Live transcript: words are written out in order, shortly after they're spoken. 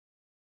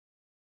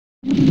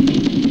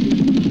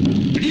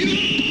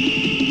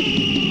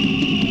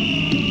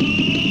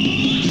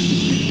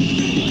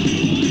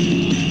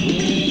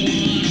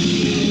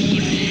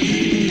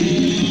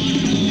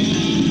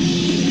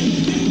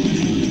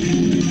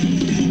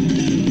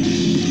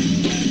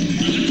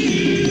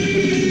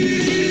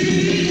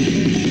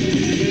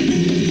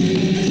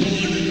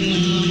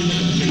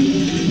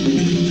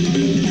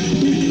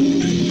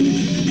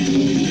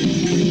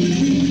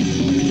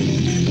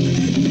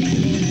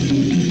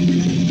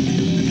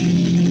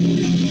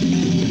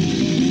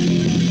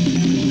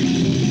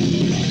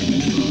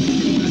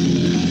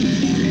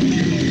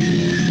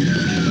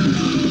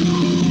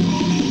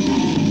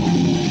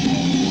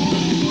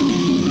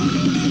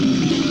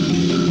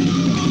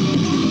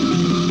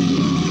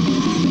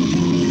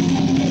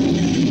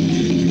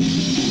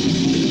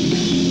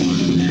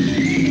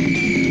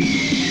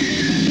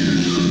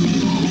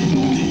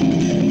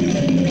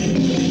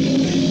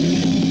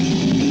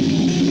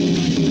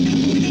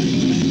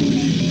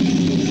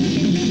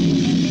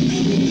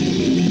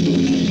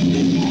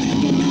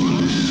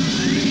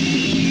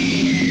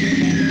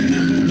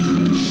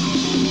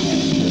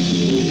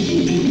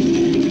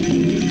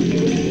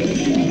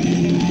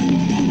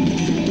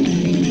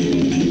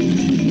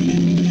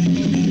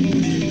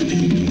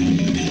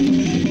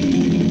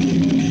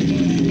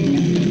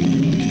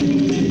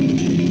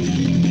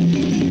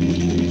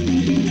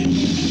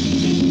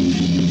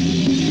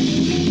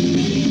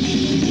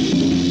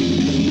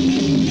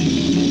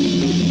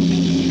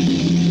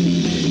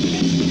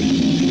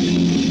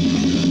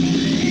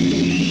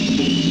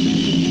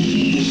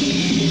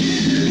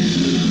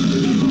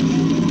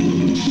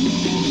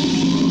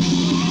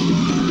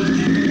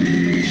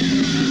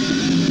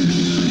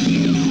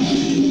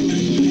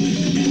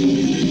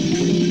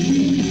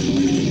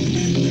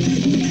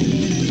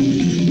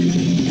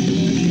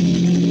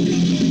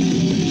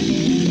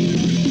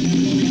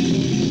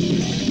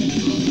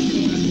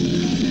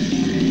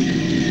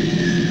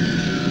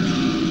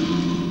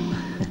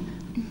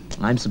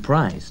I'm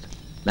surprised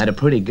that a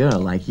pretty girl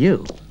like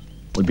you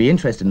would be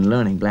interested in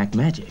learning black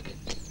magic.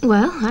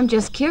 Well, I'm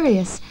just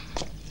curious.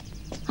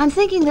 I'm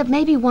thinking that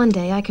maybe one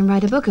day I can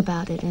write a book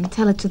about it and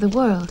tell it to the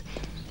world.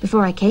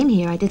 Before I came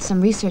here, I did some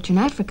research in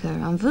Africa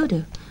on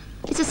voodoo.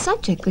 It's a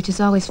subject which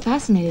has always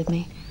fascinated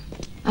me.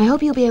 I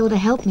hope you'll be able to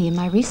help me in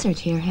my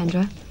research here,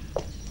 Hendra.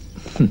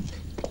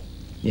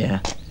 Yeah.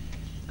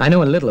 I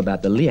know a little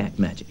about the Leyak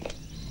magic.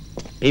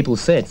 People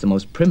say it's the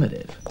most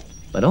primitive,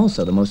 but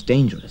also the most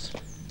dangerous.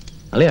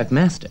 A Leyak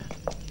master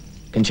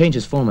can change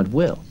his form at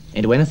will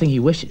into anything he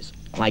wishes,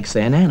 like,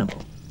 say, an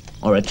animal,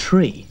 or a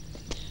tree,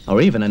 or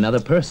even another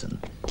person.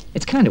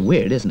 It's kind of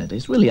weird, isn't it?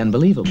 It's really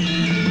unbelievable.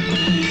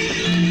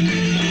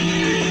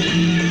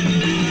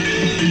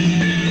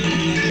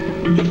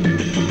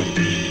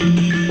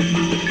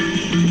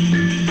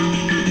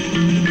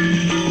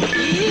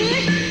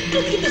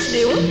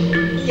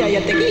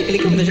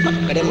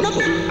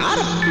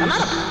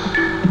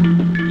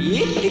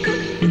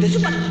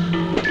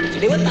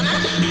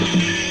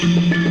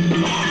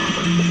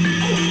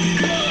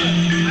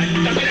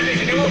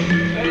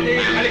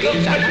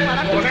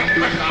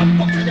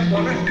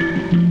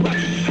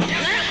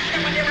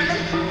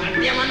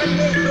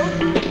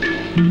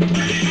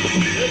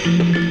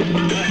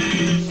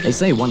 They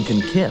say one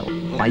can kill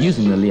by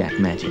using the Leyak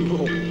magic.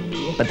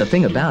 But the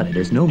thing about it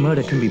is no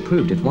murder can be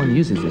proved if one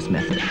uses this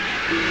method.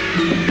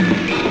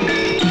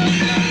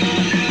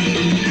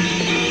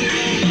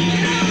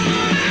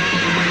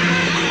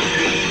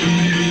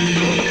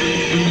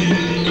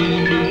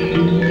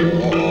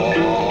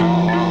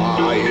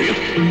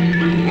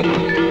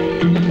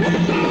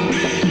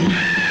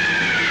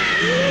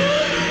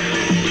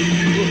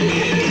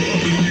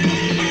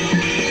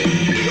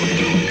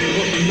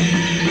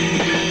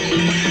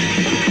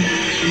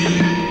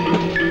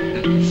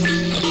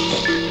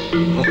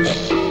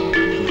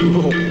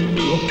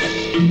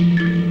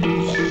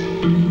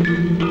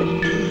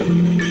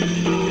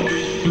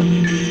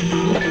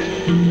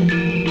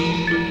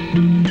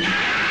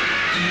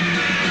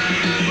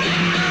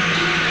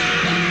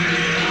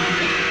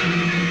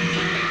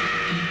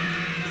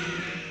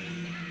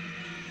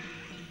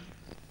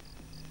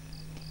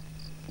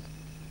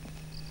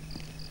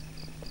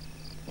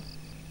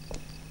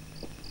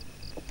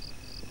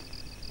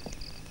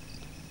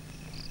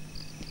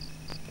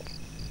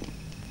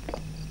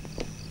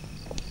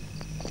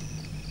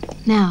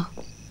 Now,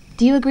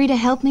 do you agree to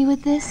help me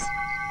with this?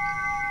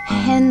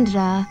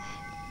 Hendra,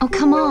 oh,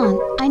 come on.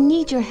 I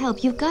need your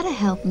help. You've got to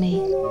help me.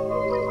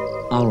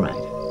 All right.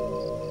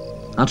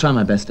 I'll try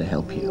my best to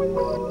help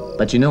you.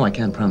 But you know I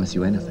can't promise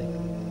you anything.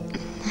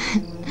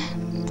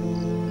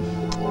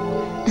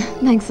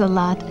 Thanks a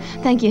lot.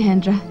 Thank you,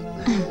 Hendra.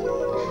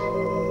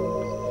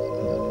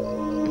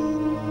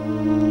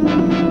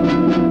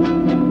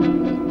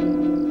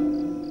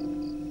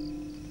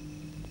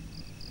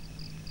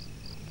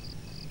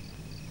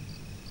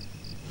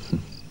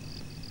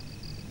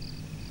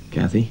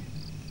 Kathy,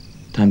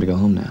 time to go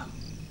home now.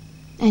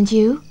 And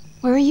you?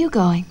 Where are you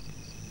going?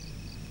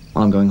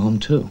 Well, I'm going home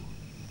too.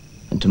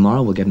 And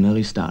tomorrow we'll get an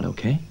early start,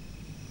 okay?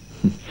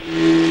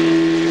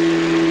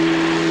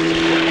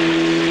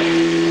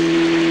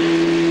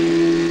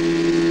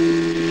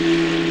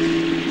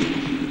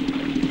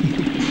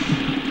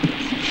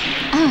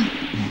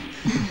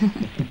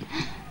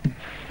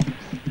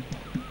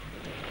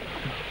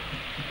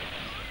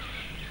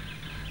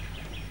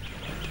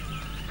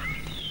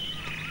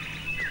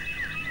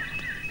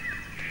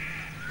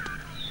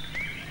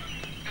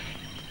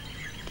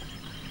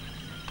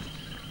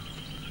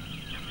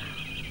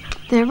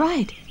 They're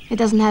right. It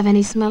doesn't have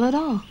any smell at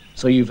all.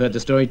 So you've heard the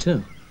story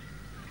too?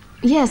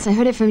 Yes, I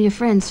heard it from your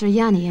friend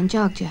Suryani in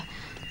Jogja.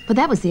 But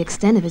that was the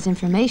extent of his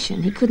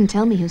information. He couldn't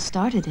tell me who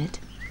started it.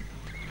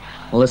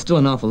 Well, there's still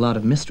an awful lot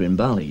of mystery in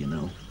Bali, you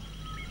know.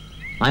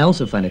 I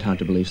also find it hard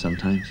to believe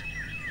sometimes.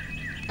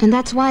 And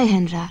that's why,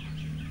 Hendra,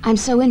 I'm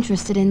so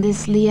interested in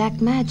this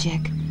Leyak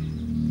magic.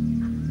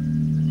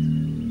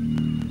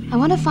 I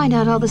want to find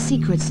out all the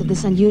secrets of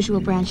this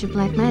unusual branch of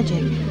black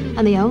magic,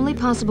 and the only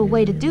possible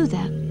way to do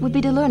that would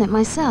be to learn it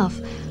myself,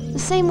 the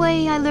same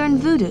way I learned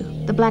voodoo,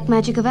 the black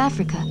magic of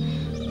Africa.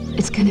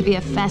 It's going to be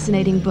a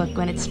fascinating book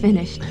when it's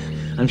finished.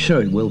 I'm sure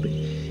it will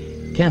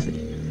be. Kathy,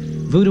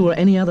 voodoo or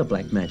any other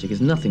black magic is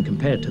nothing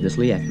compared to this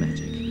Leyak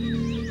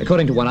magic.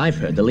 According to what I've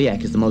heard, the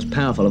Leyak is the most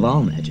powerful of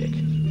all magic.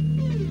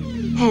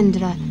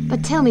 Hendra,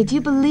 but tell me, do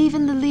you believe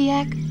in the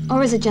Leyak,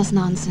 or is it just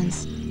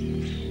nonsense?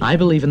 I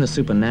believe in the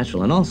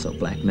supernatural and also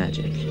black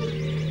magic.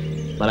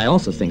 But I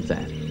also think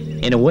that,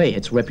 in a way,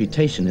 its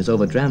reputation is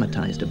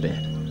over-dramatized a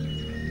bit.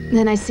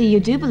 Then I see you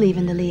do believe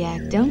in the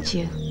Leyak, don't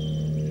you?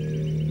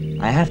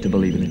 I have to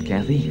believe in it,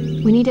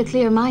 Kathy. We need a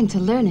clear mind to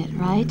learn it,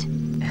 right?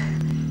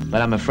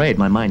 But I'm afraid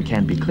my mind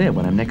can't be clear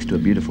when I'm next to a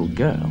beautiful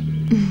girl.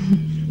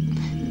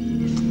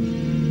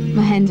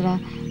 Mahendra,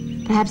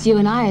 perhaps you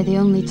and I are the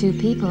only two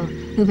people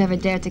who've ever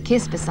dared to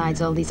kiss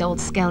besides all these old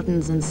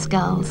skeletons and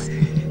skulls.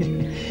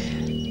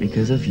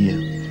 Because of you.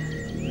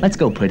 Let's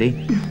go,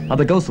 pretty, or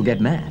the ghost will get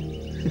mad.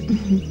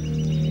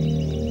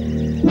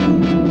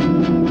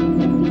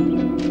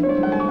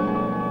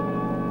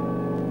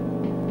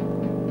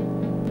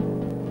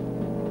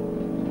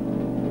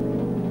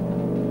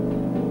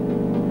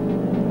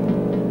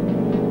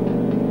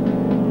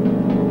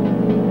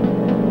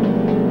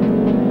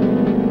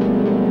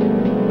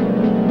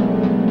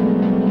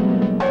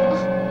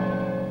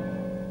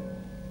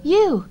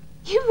 You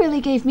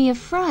really gave me a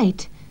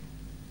fright.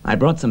 I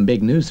brought some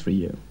big news for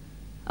you.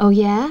 Oh,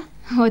 yeah?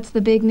 What's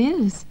the big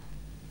news?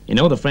 You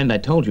know the friend I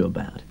told you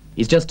about?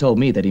 He's just told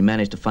me that he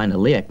managed to find a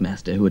Leyak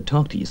master who would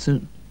talk to you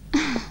soon.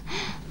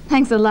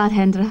 Thanks a lot,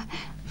 Hendra.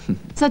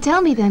 So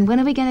tell me then, when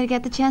are we going to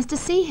get the chance to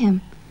see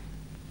him?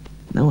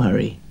 No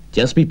hurry.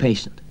 Just be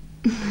patient.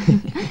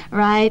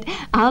 Right.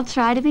 I'll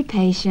try to be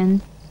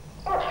patient.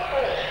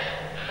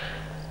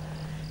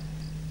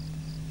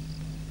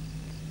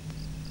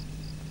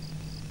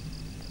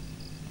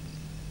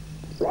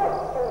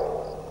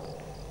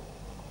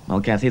 Well,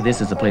 Kathy,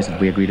 this is the place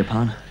that we agreed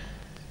upon.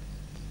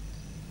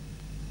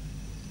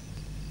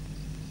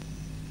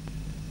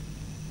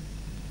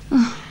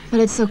 Oh, but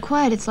it's so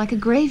quiet, it's like a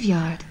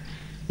graveyard.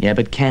 Yeah,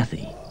 but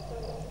Kathy,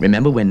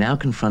 remember we're now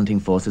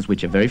confronting forces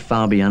which are very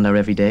far beyond our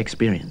everyday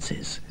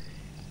experiences.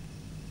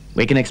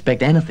 We can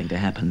expect anything to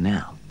happen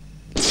now.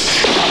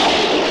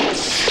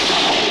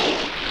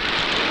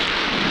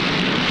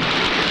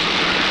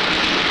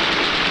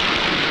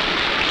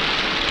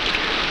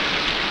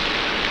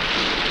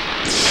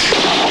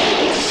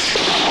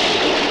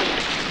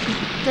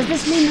 Does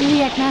this mean the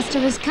Leyak master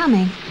is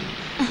coming?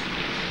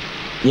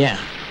 Yeah,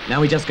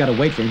 now we just gotta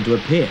wait for him to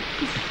appear.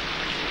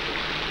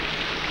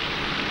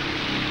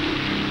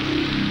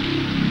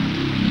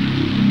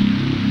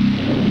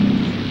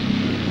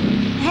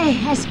 Hey,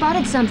 I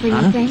spotted something,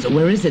 I think. So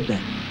where is it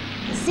then?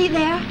 See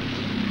there?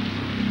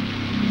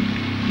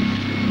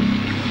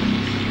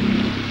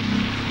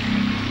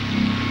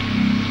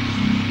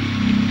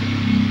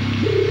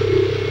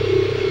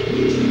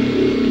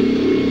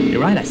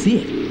 You're right, I see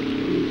it.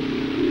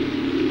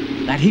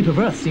 That heap of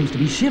earth seems to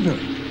be shivering.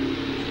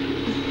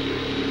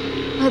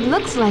 It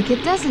looks like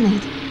it, doesn't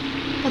it?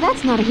 But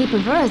that's not a heap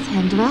of earth,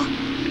 Hendra.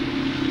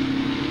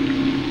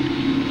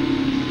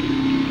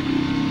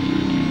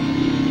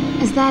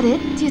 Is that it,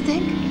 do you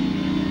think?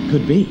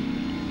 Could be.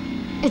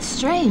 It's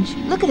strange.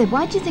 Look at it.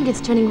 Why do you think it's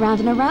turning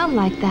round and around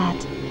like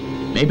that?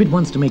 Maybe it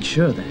wants to make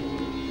sure that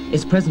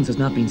its presence has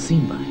not been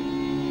seen by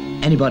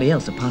anybody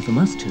else apart from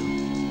us two.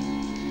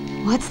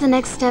 What's the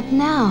next step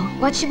now?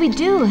 What should we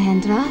do,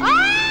 Hendra?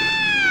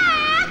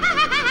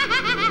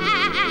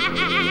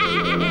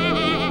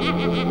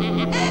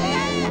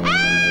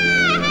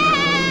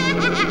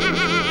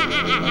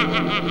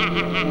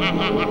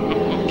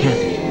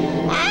 Kathy,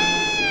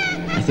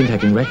 I think I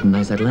can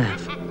recognize that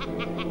laugh.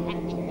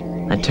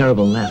 That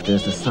terrible laughter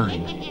is the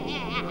sign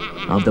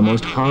of the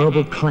most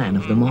horrible clan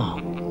of them all.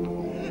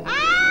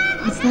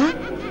 What's that?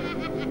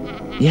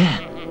 Yeah.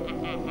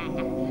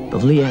 The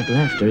Leyak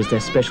laughter is their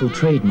special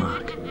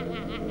trademark.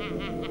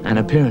 An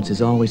appearance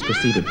is always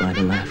preceded by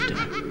the laughter.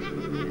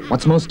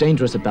 What's most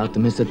dangerous about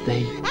them is that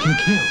they can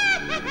kill.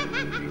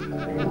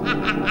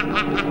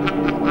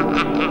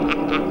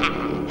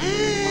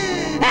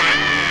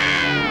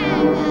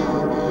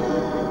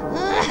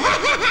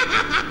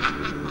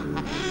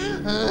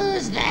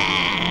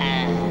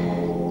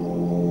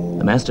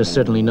 The master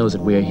certainly knows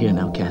that we are here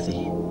now,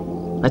 Kathy.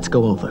 Let's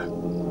go over.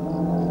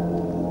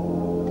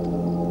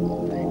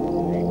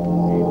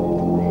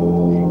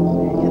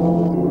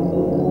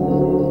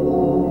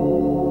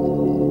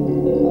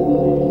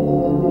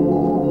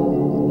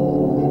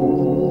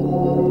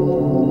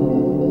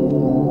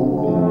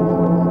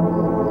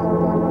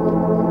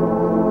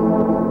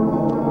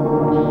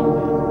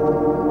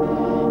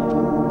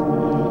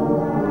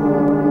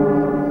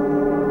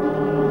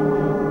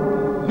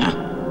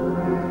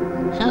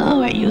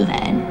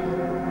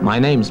 My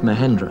name's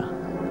Mahendra.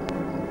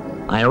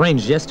 I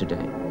arranged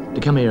yesterday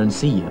to come here and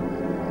see you.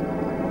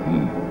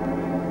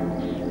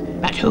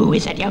 But who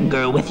is that young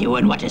girl with you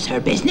and what is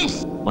her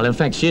business? Well, in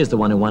fact, she is the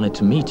one who wanted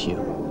to meet you.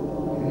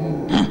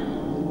 Huh?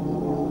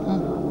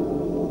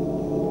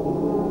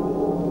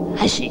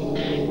 I see.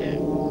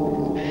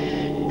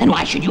 Then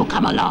why should you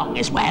come along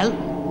as well?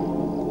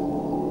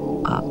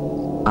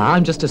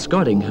 I'm just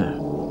escorting her.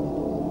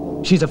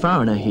 She's a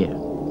foreigner here.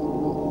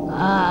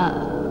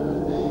 Ah.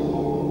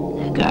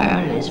 The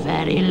girl is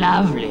very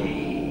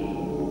lovely.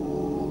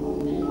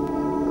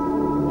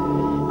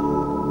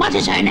 What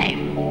is her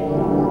name?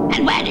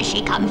 And where does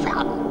she come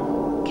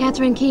from?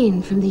 Catherine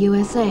Keene from the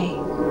USA.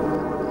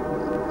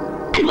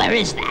 And where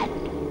is that?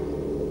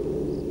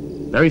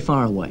 Very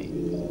far away.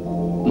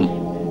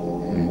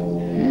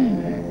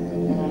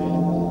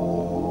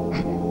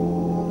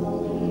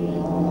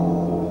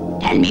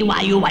 Tell me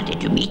why you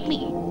wanted to meet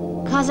me.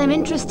 'Cause I'm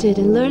interested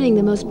in learning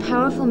the most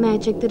powerful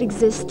magic that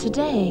exists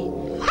today.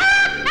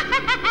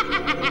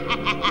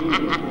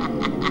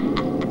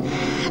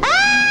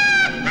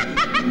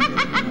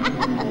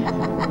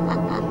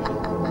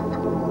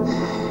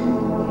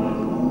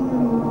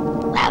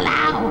 Well,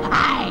 now,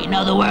 I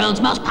know the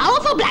world's most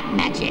powerful black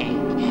magic.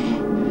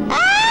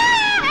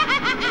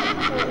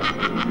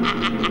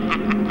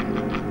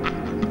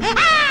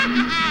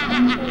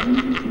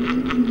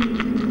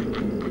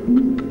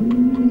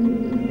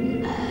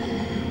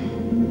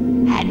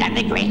 And I'm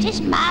the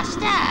greatest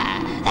master,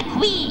 the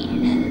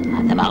queen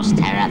of the most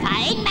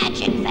terrifying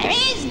magic there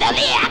is, the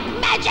Leák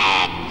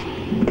magic!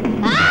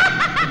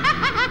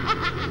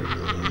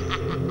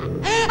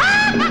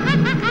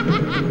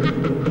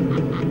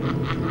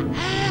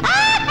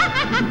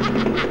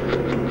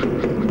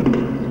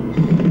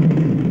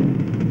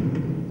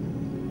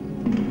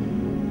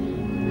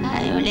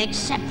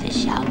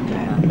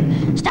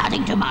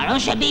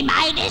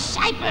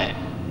 disciple.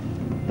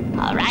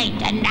 All right,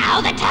 and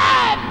now the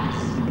terms.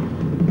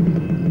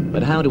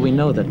 But how do we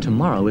know that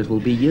tomorrow it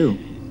will be you,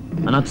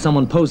 and not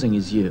someone posing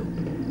as you?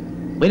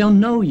 We don't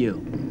know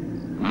you.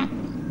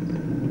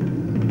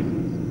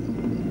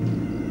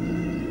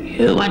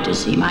 You want to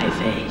see my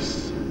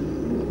face?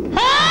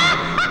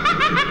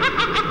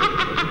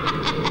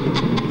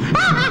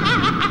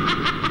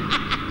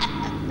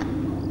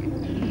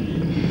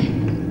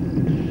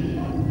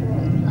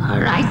 All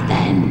right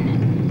then.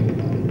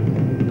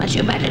 But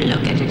you better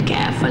look at it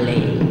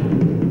carefully.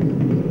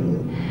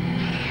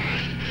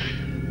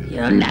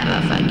 You'll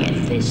never forget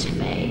this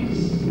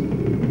face.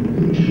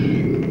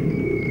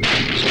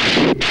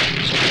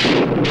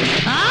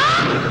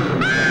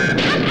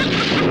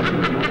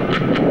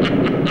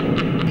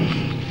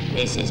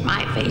 This is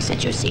my face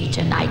that you see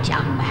tonight,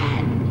 young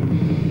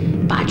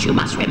man. But you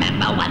must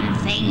remember one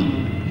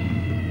thing.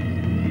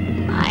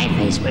 My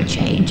face will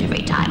change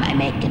every time I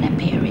make an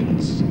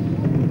appearance.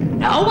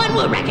 No one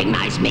will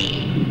recognize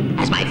me,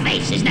 as my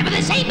face is never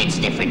the same, it's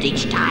different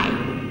each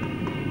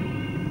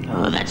time.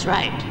 Oh, that's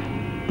right.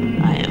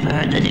 I have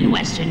heard that in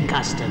Western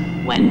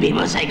custom, when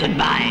people say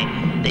goodbye,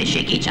 they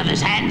shake each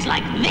other's hands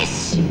like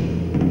this.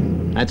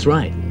 That's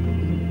right.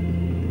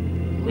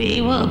 We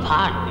will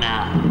part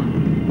now.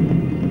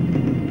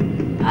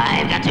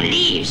 I've got to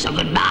leave, so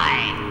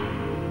goodbye.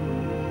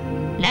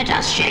 Let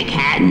us shake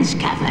hands,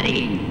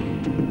 Catherine.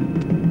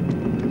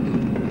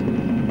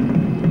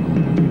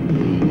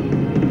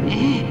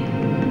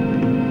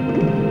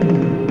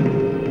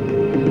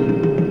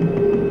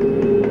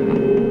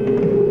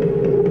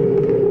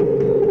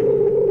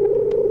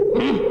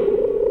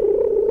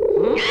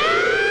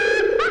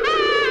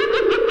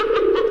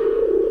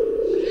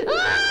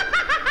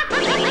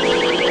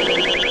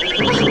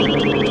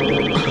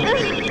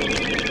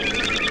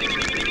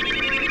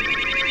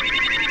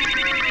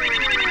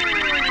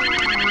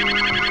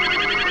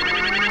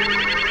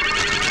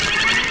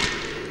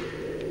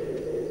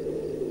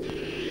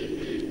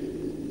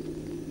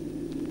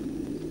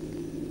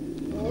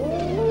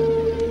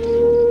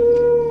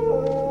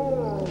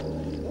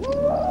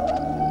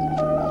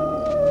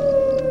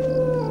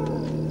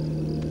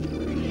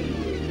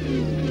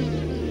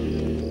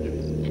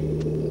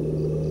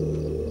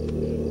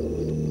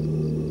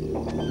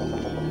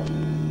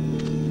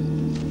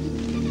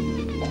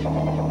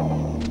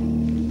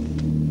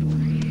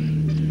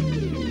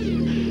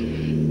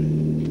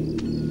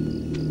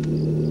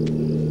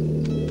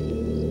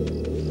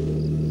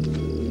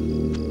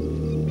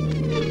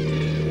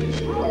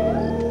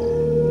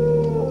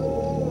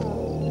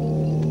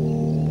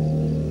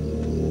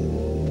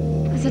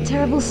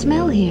 Terrible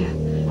smell here.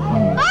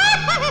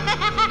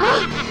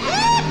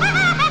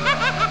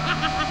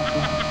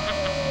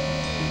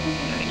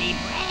 Really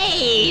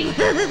brave.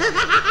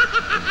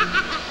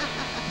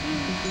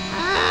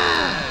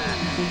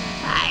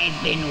 I've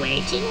been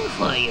waiting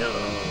for you.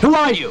 Who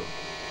are you?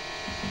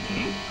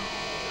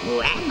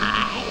 Who am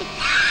I?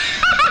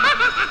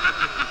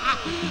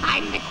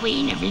 I'm the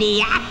Queen of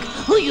Leyak,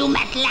 who you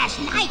met last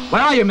night.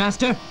 Where are you,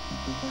 Master?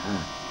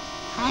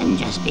 I'm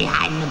just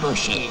behind the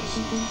bushes.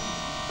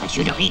 But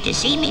you don't need to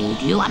see me,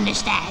 do you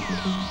understand?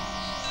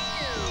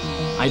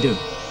 I do.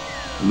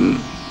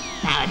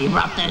 Now, have you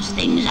brought those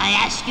things I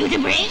asked you to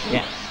bring?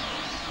 Yeah.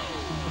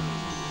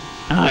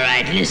 All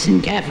right,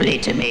 listen carefully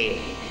to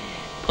me.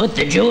 Put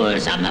the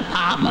jewels on the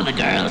palm of the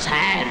girl's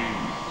hand.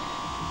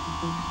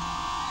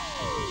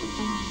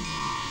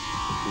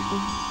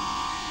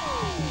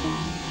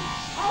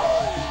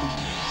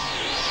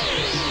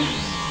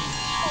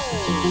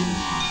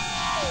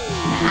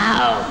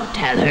 Now,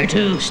 tell her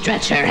to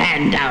stretch her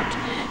hand out,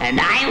 and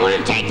I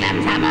will take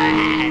them from her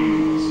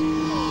hands.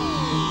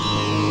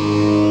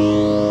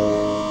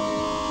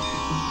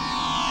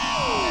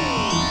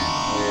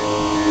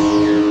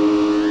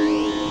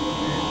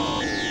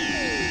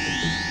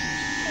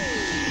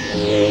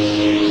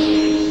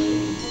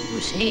 You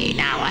see,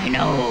 now I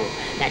know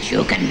that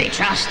you can be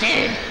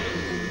trusted.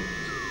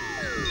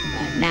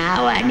 But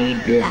now I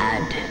need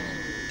blood.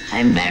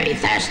 I'm very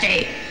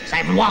thirsty, so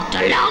I've walked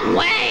a long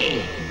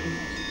way.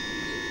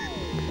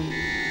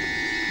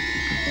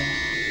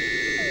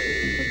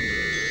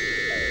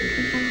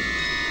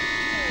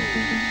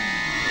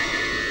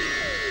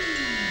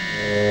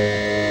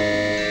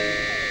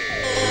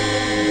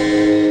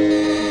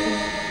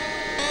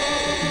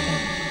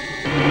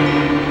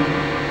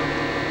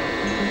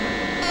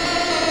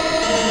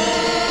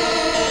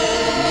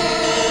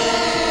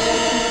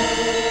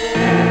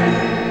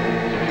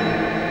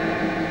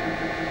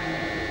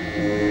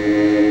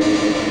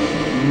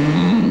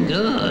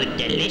 Good,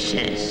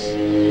 delicious.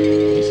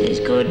 This is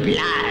good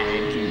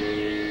blood.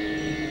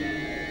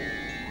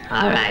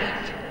 All right.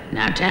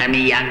 Now tell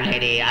me, young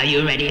lady, are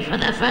you ready for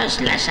the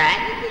first lesson?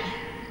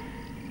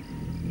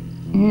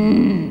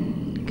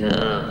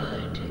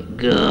 Good,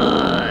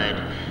 good.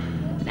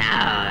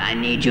 Now, I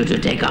need you to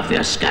take off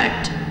your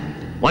skirt.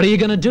 What are you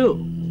gonna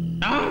do?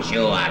 Don't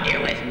you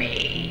argue with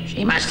me.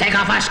 She must take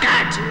off her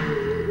skirt.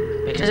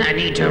 Because I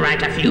need to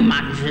write a few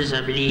mantras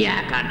of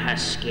Leák on her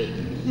skin.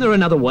 Is there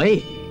another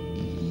way?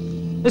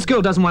 This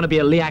girl doesn't want to be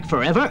a Leák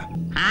forever.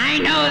 I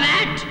know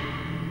that.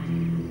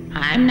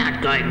 I'm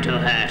not going to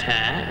hurt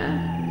her.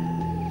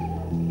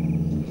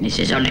 This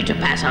is only to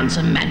pass on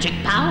some magic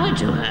power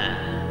to her.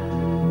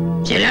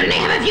 She'll only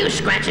have a few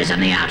scratches on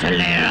the outer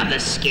layer of the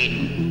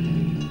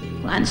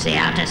skin. Once the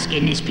outer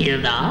skin is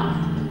peeled off,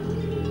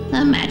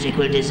 the magic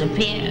will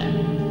disappear.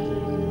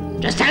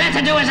 Just tell her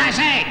to do as I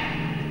say.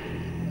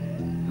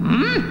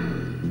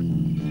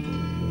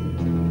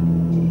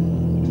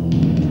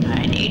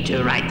 I need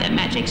to write the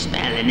magic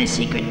spell in a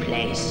secret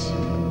place,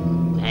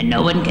 where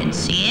no one can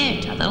see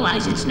it,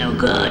 otherwise it's no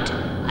good.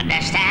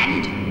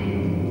 Understand?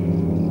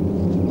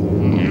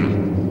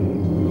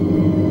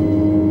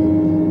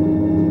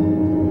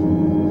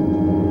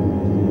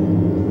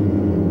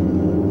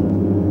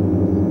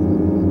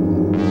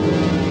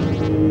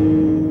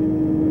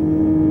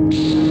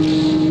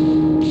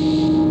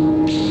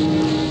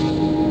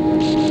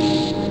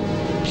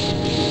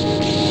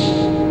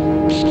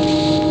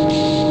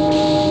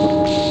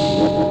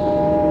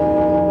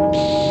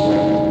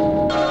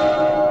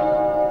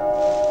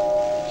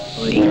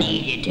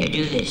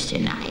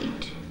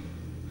 Tonight.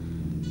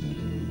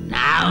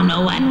 Now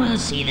no one will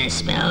see the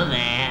spell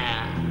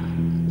there.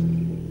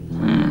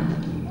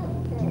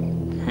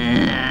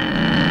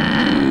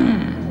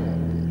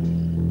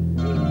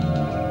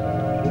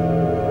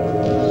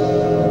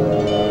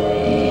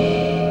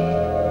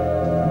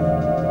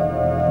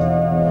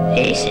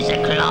 This is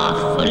a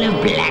cloth full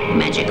of black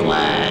magic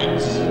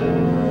words.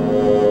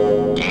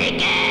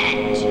 Take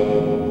it!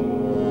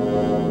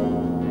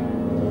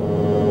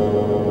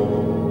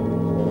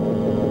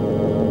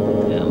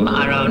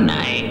 Tomorrow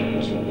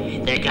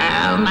night, the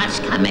girl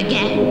must come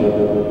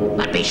again.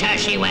 But be sure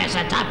she wears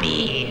a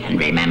tapi, and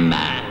remember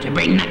to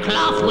bring the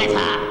cloth with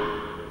her.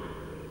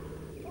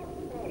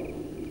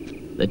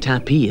 The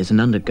tapi is an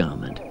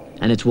undergarment,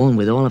 and it's worn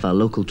with all of our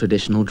local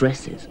traditional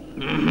dresses.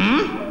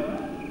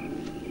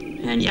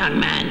 And young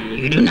man,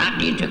 you do not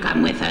need to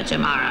come with her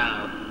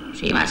tomorrow.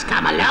 She must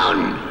come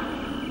alone.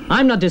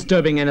 I'm not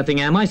disturbing anything,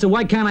 am I? So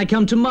why can't I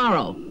come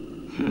tomorrow?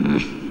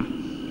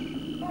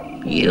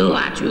 You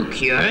are too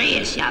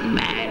curious, young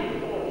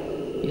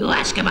man. You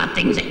ask about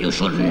things that you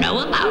shouldn't know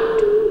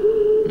about.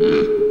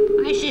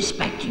 I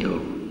suspect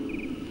you.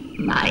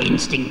 My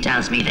instinct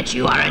tells me that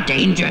you are a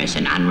dangerous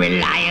and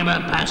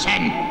unreliable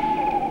person.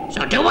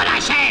 So do what I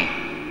say.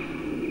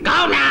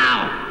 Go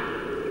now!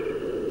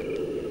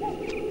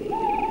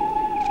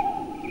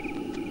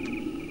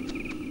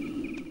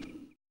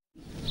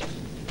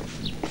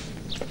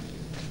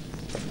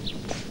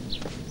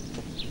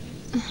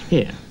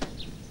 Here.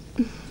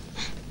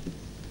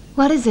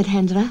 What is it,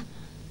 Hendra?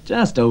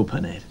 Just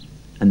open it,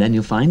 and then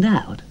you'll find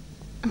out.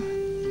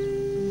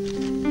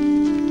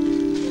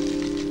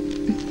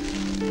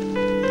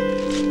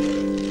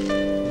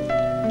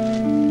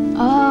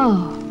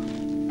 Oh.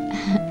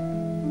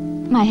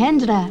 My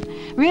Hendra,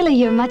 really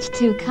you're much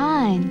too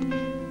kind.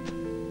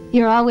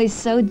 You're always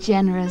so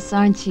generous,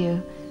 aren't you?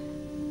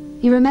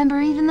 You remember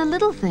even the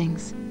little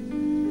things.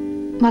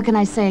 What can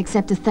I say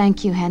except to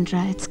thank you,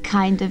 Hendra? It's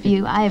kind of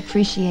you. I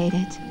appreciate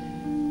it.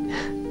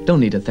 Don't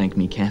need to thank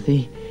me,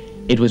 Kathy.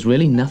 It was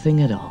really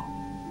nothing at all.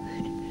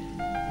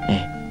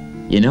 Hey,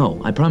 you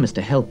know, I promised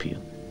to help you.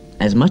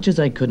 As much as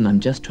I could, and I'm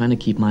just trying to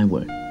keep my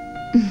word.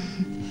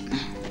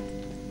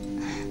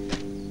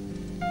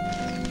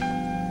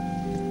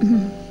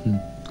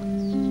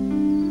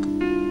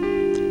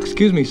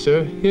 Excuse me,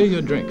 sir. Here are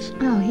your drinks.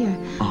 Oh, here.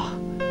 Oh,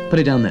 put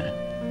it down there.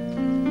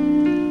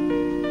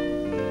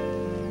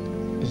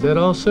 Is that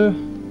all, sir?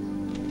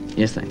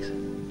 Yes, thanks.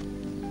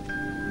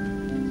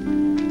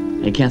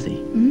 Hey, Kathy.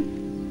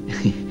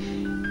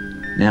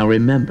 Now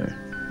remember,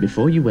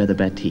 before you wear the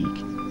batik,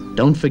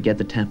 don't forget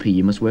the tapi.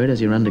 You must wear it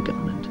as your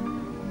undergarment.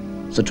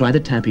 So try the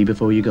tapi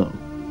before you go.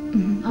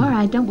 All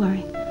right, don't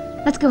worry.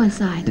 Let's go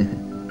inside.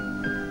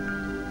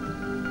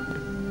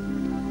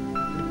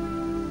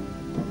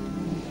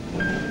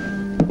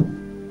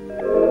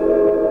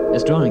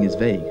 This drawing is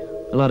vague.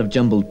 A lot of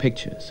jumbled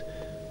pictures.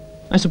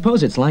 I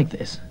suppose it's like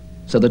this,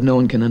 so that no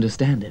one can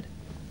understand it.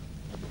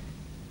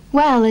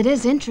 Well, it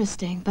is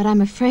interesting, but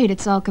I'm afraid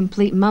it's all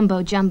complete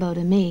mumbo-jumbo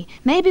to me.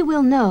 Maybe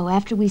we'll know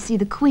after we see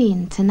the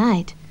Queen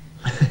tonight.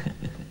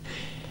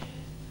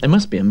 There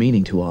must be a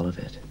meaning to all of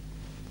it.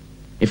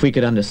 If we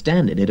could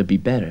understand it, it'd be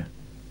better.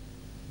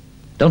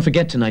 Don't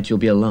forget tonight you'll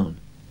be alone.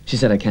 She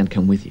said I can't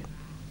come with you.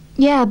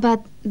 Yeah,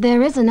 but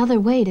there is another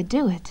way to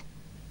do it.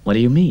 What do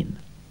you mean?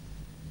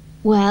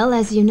 Well,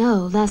 as you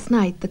know, last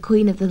night the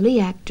Queen of the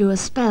Leyak drew a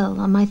spell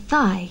on my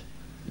thigh.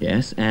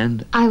 Yes,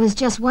 and... I was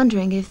just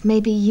wondering if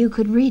maybe you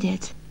could read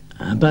it.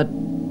 But...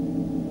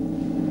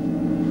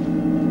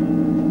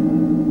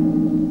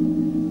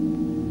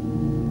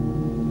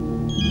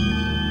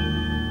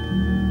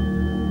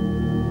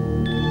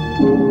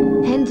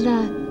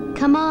 Hendra,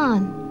 come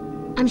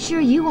on. I'm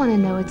sure you want to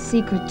know its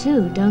secret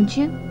too, don't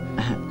you?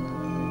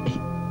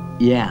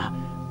 Yeah,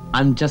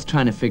 I'm just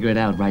trying to figure it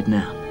out right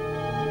now.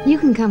 You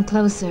can come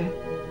closer,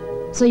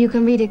 so you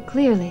can read it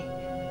clearly.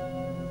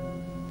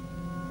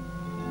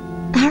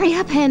 Hurry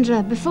up,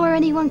 Hendra, before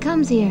anyone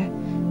comes here.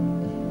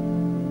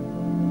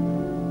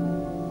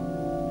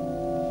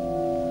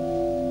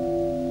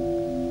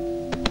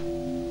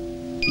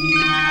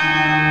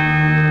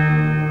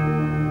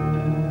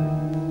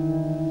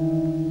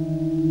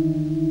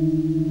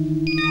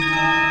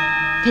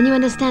 Can you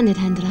understand it,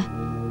 Hendra?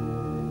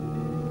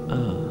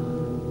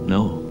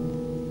 No.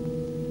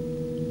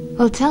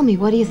 Well, tell me,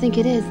 what do you think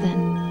it is, then?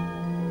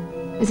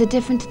 Is it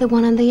different to the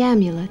one on the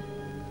amulet?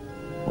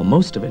 Well,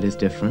 most of it is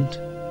different.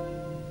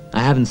 I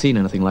haven't seen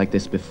anything like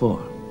this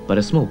before, but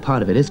a small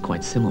part of it is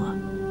quite similar.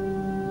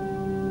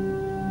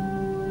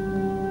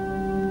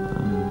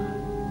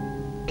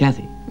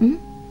 Kathy,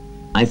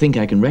 I think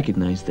I can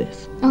recognize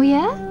this. Oh,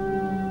 yeah?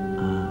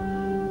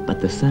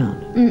 But the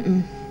sound.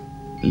 Mm-mm.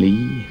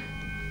 Leak.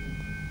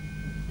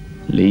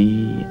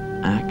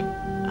 Leyak.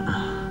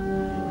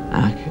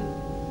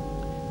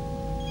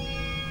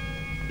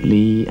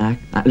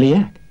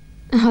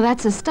 Oh,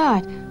 that's a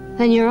start.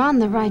 Then you're on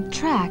the right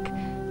track.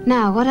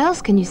 Now, what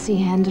else can you see,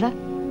 Hendra?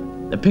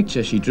 The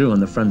picture she drew on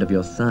the front of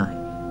your thigh.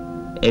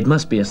 It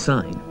must be a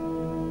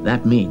sign.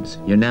 That means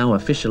you're now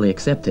officially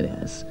accepted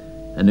as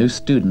a new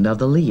student of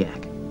the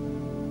Leyak.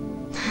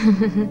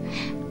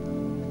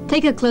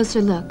 Take a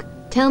closer look.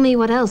 Tell me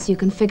what else you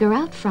can figure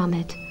out from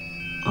it.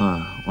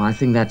 Well, I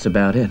think that's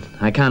about it.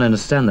 I can't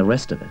understand the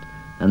rest of it.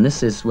 And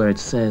this is where it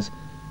says,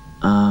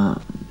 Oh,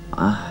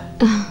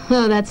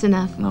 that's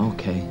enough.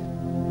 Okay.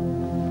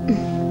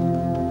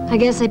 I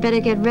guess I better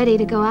get ready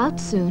to go out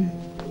soon.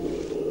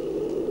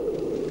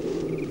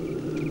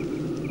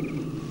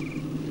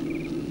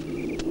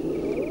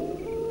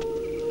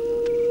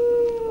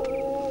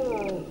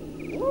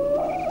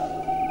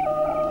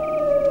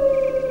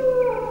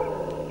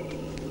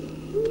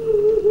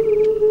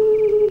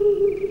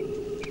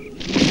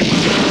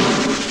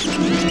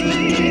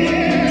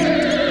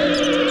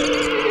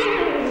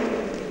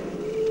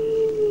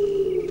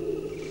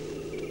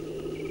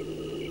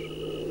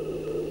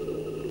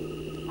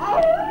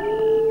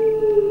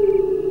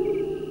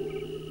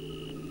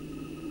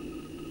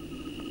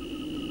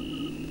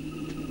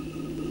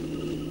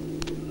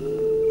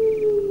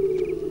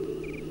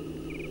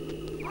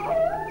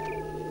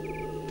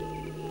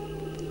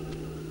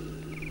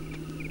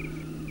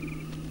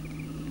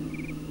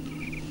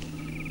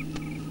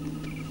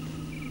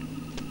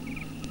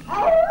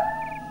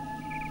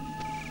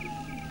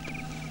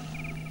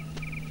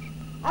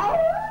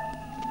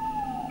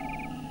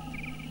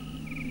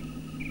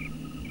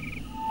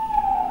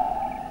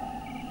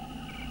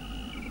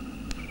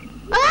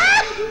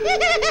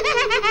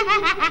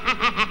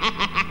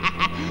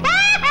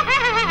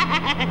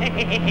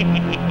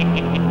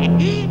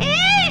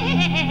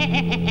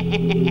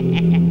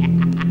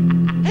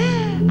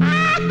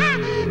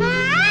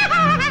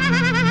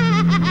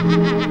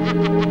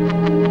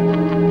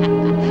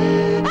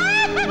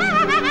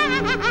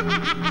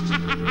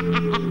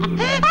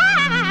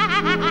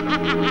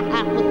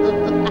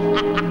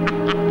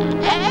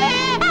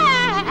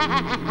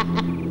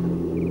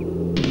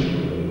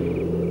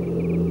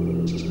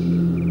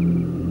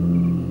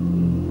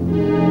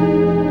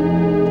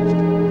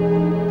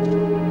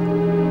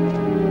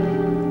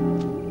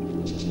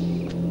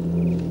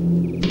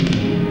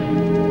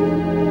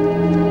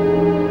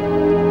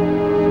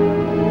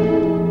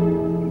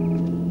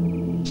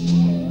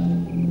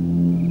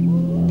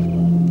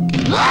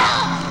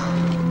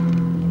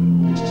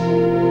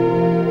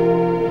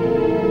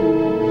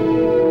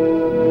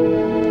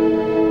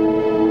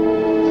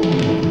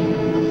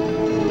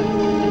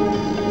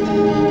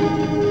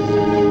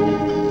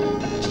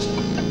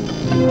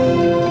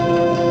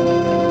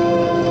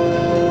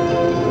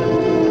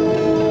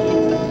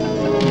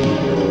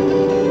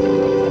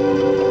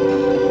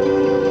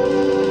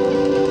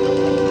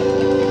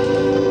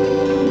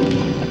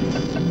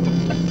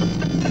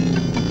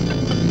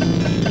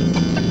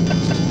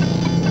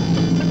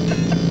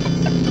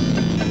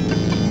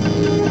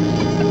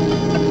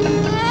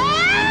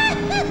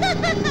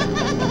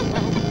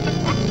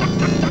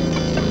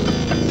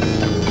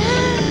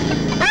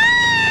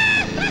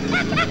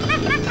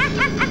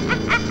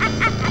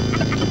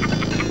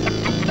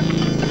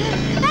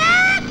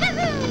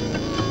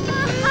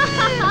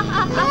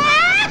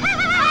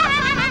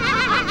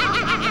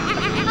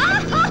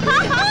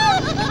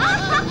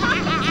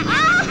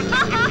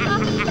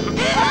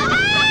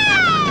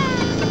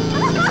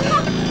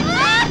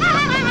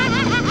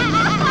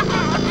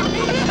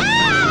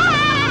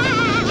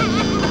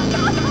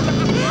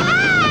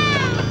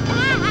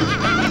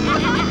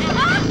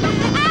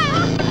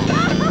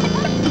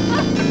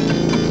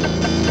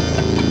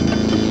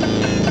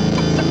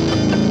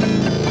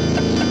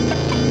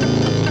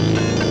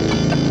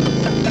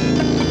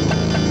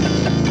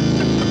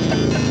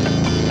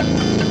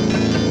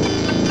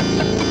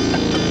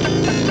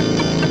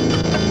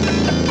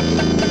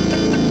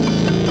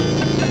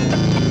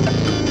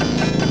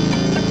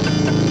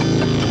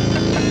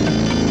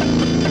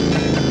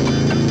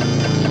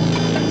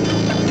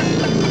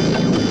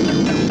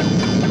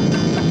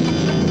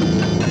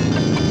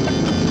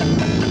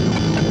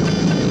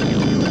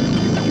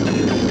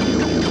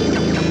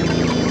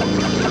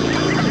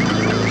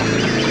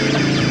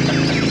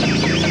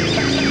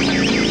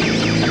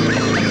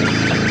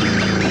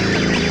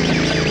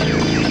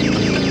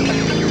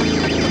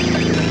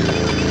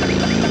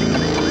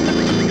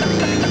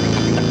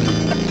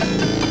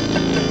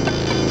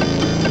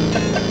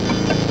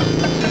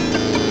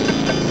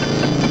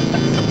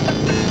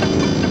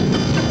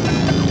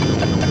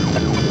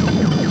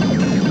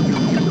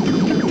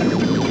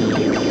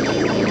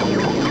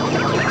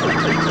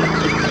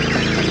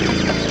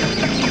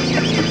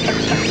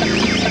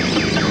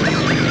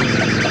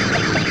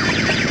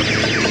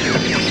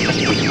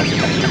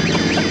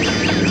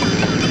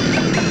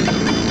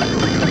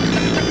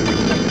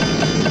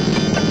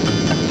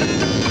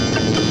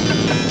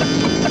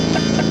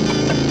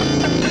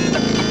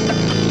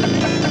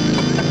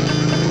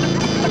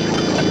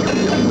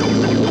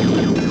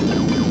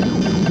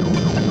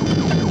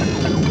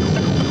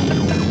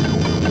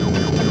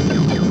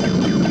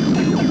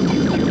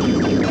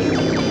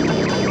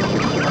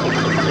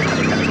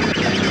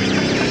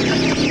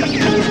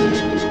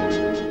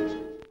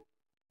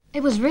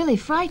 It was really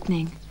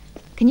frightening.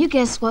 Can you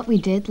guess what we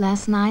did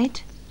last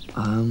night?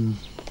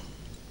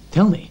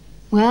 Tell me.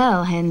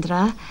 Well,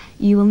 Hendra,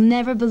 you will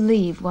never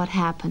believe what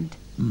happened.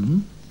 Mm-hmm.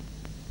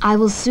 I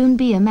will soon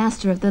be a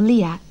master of the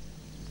Leák.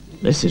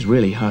 This is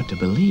really hard to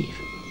believe.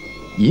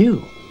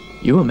 You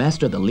a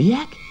master of the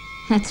Leyak?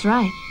 That's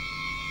right.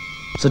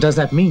 So does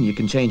that mean you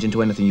can change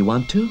into anything you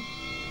want to?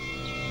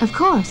 Of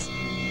course.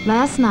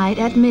 Last night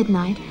at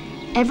midnight,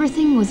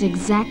 everything was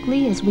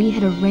exactly as we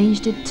had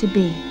arranged it to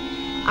be.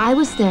 I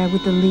was there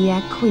with the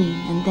Leyak Queen,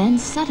 and then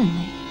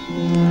suddenly...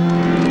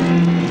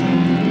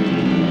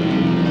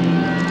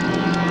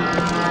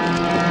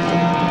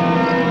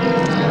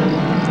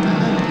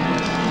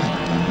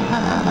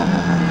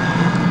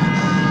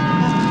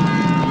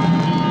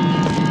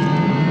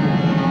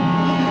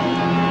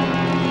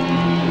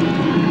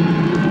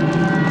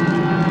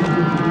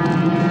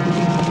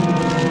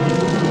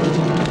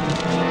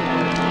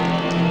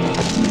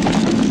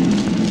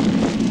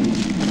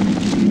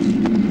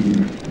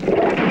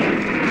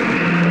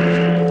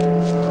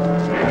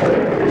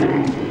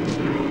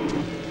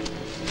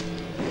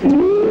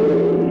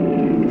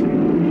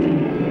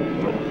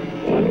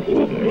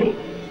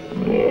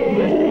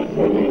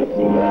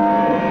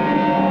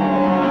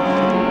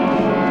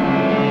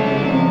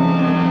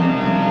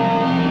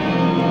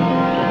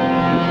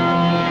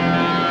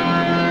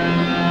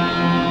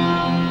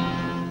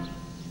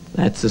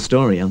 That's the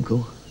story,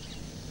 Uncle.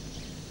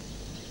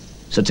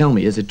 So tell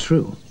me, is it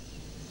true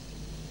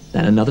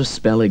that another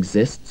spell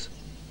exists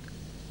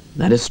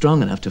that is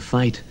strong enough to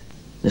fight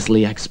this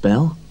Leyak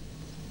spell?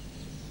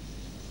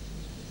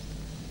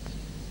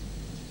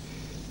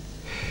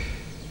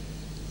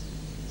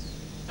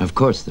 Of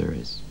course there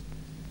is.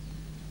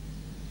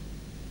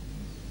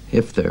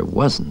 If there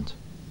wasn't,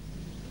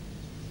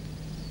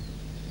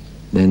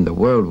 then the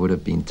world would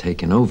have been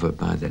taken over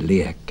by the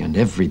Leyak and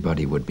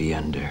everybody would be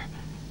under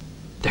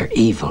their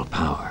evil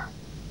power.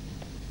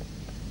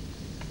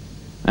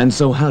 And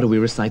so how do we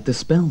recite the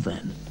spell,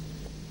 then?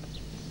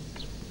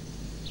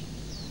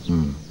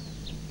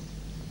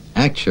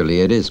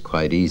 Actually, it is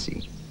quite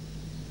easy.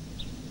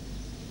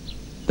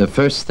 The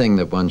first thing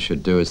that one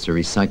should do is to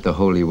recite the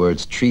holy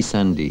words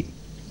Trisandi.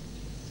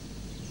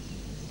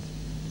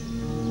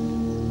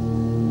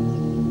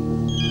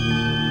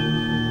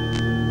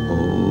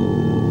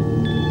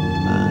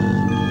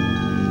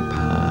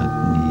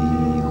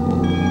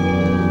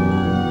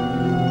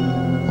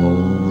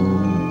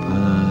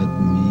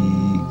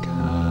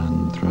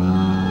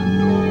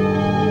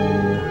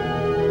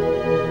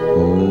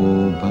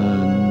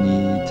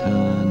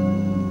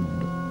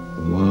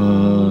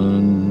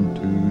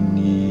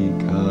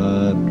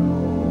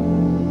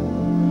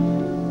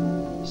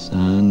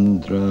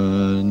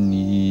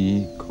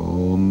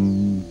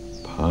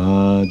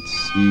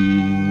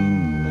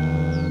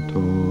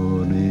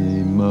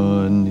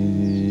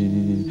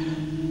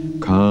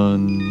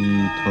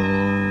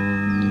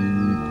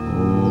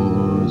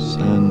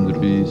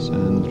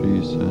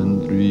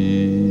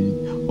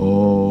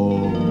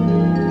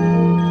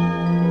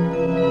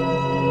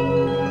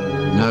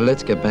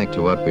 Let's get back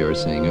to what we were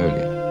saying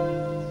earlier.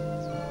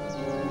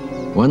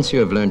 Once you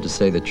have learned to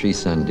say the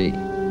Trisandi,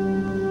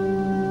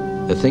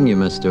 the thing you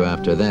must do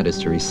after that is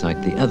to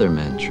recite the other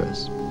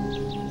mantras.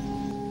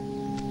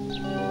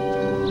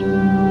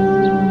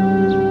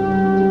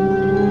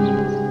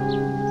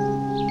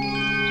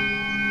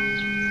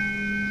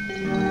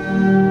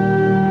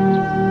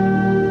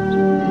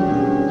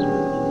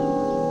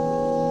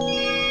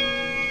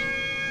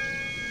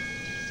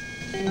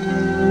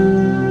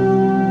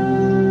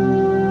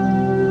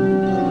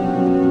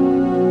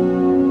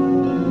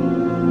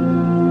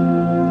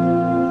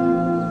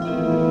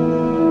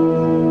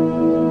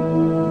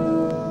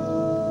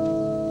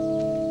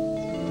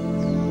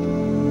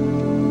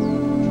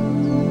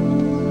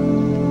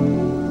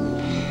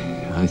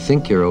 I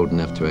think you're old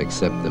enough to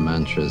accept the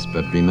mantras,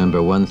 but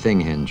remember one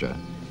thing, Hendra.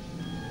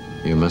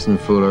 You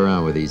mustn't fool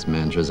around with these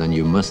mantras, and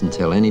you mustn't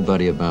tell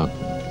anybody about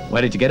them.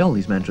 Where did you get all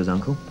these mantras,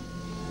 Uncle?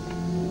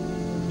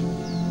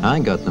 I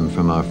got them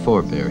from our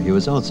forebear. He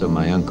was also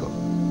my uncle.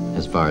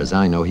 As far as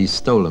I know, he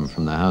stole them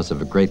from the house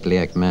of a great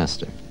Leyak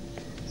master.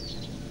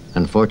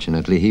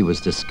 Unfortunately, he was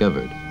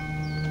discovered.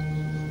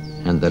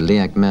 And the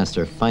Leyak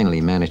master finally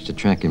managed to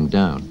track him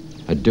down.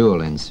 A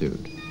duel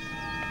ensued.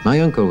 My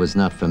uncle was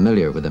not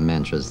familiar with the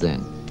mantras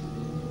then,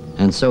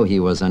 and so he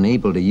was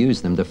unable to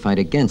use them to fight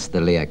against the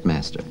Leyak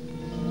master.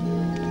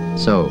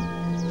 So,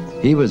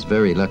 he was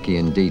very lucky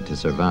indeed to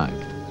survive.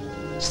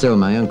 Still,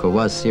 my uncle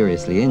was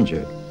seriously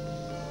injured.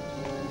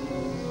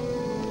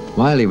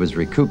 While he was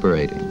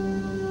recuperating,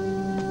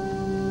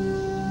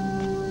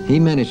 he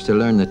managed to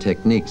learn the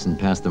techniques and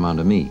pass them on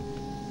to me.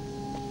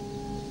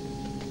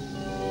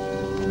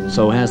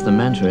 So has the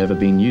mantra ever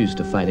been used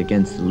to fight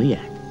against the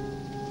Leyak?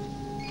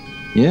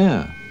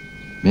 Yeah,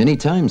 many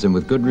times and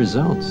with good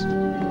results.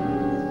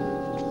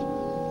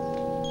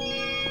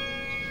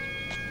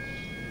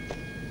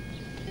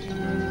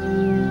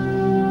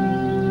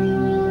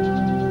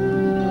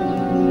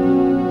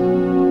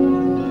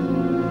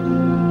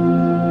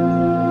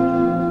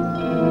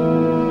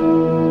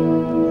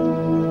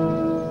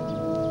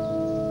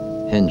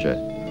 Hendra,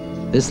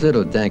 this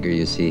little dagger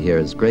you see here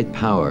has great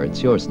power.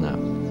 It's yours now.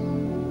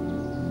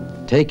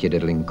 Take it,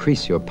 it'll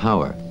increase your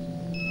power.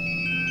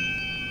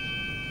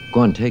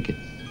 Go on, take it.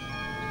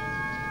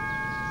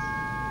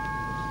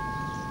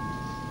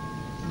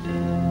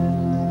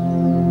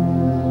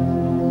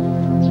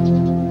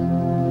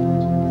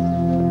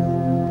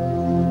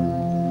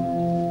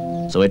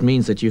 So it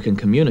means that you can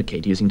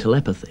communicate using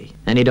telepathy,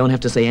 and you don't have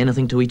to say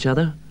anything to each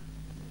other?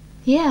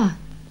 Yeah.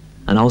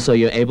 And also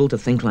you're able to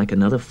think like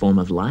another form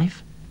of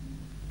life?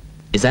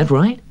 Is that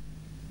right?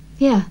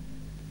 Yeah.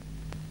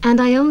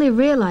 And I only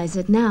realize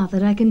it now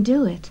that I can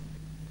do it.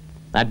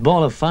 That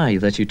ball of fire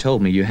that you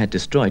told me you had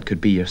destroyed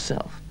could be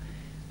yourself.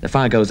 The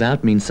fire goes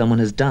out means someone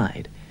has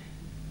died.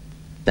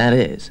 That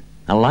is,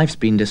 a life's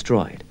been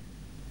destroyed.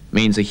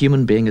 Means a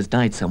human being has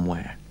died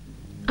somewhere.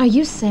 Are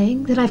you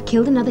saying that I've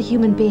killed another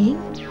human being?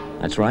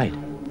 That's right.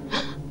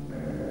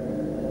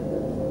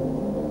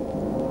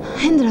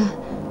 Hendra,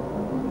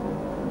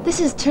 this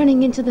is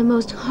turning into the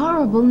most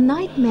horrible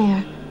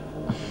nightmare.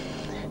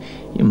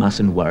 You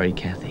mustn't worry,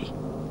 Kathy.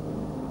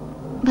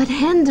 But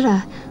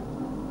Hendra,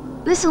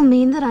 this'll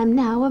mean that I'm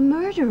now a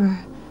murderer.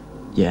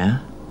 Yeah?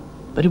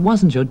 But it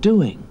wasn't your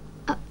doing.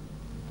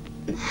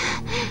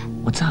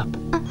 What's up?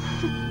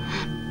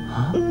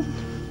 Huh?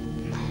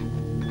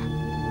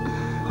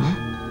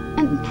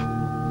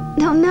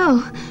 Don't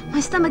know. My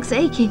stomach's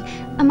aching,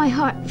 and my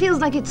heart feels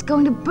like it's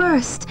going to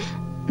burst.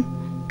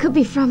 Could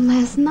be from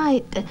last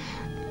night.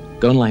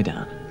 Go and lie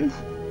down.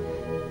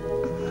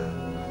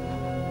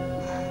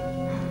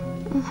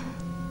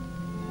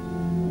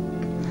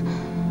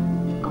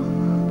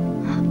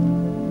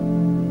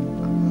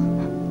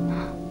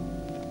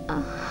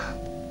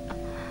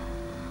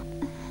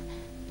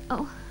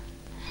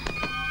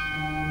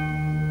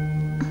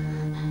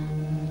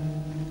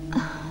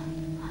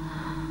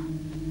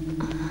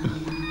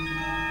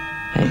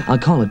 Hey, I'll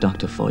call a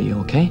doctor for you,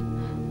 okay?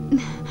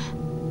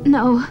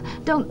 No,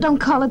 don't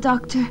call a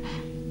doctor.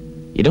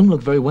 You don't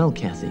look very well,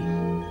 Kathy.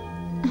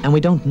 And we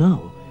don't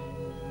know.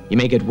 You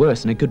may get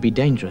worse and it could be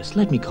dangerous.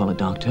 Let me call a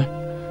doctor.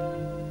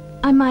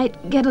 I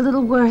might get a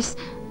little worse,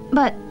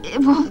 but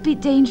it won't be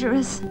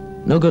dangerous.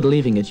 No good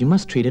leaving it. You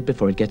must treat it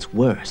before it gets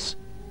worse.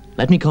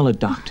 Let me call a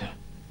doctor.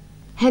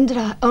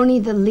 Hendra, only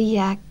the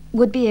Leyak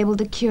would be able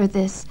to cure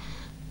this.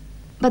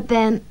 But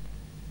then,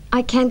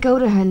 I can't go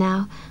to her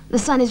now. The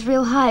sun is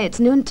real high, it's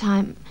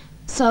noontime.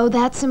 So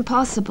that's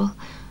impossible.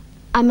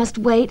 I must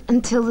wait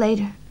until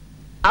later.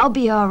 I'll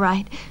be all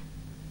right.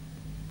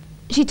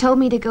 She told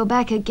me to go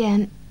back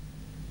again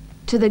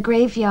to the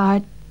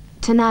graveyard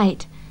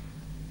tonight.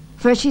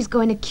 First she's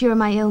going to cure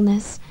my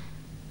illness.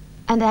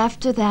 And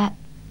after that,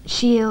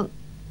 she'll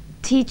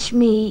teach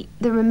me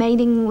the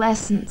remaining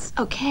lessons,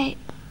 okay?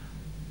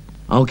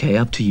 Okay,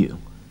 up to you.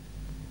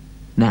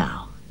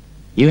 Now,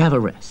 you have a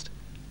rest.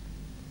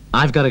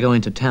 I've got to go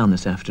into town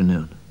this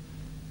afternoon.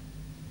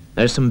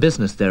 There's some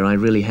business there I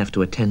really have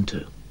to attend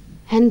to.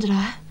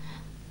 Hendra,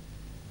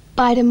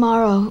 by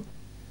tomorrow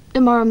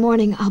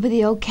morning, I'll be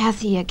the old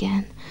Kathy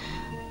again.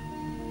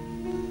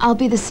 I'll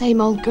be the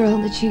same old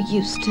girl that you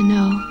used to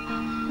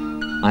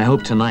know. I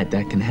hope tonight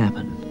that can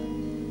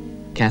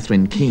happen.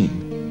 Catherine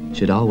Keene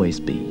should always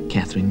be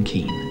Catherine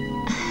Keene.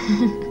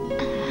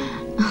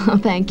 Oh,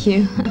 thank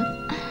you.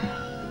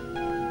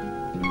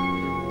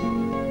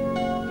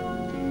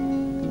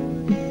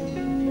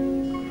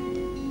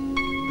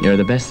 You're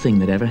the best thing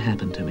that ever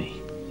happened to me.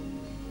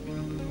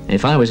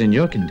 If I was in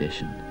your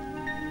condition,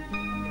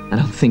 I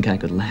don't think I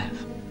could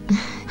laugh.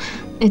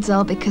 It's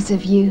all because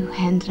of you,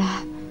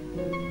 Hendra.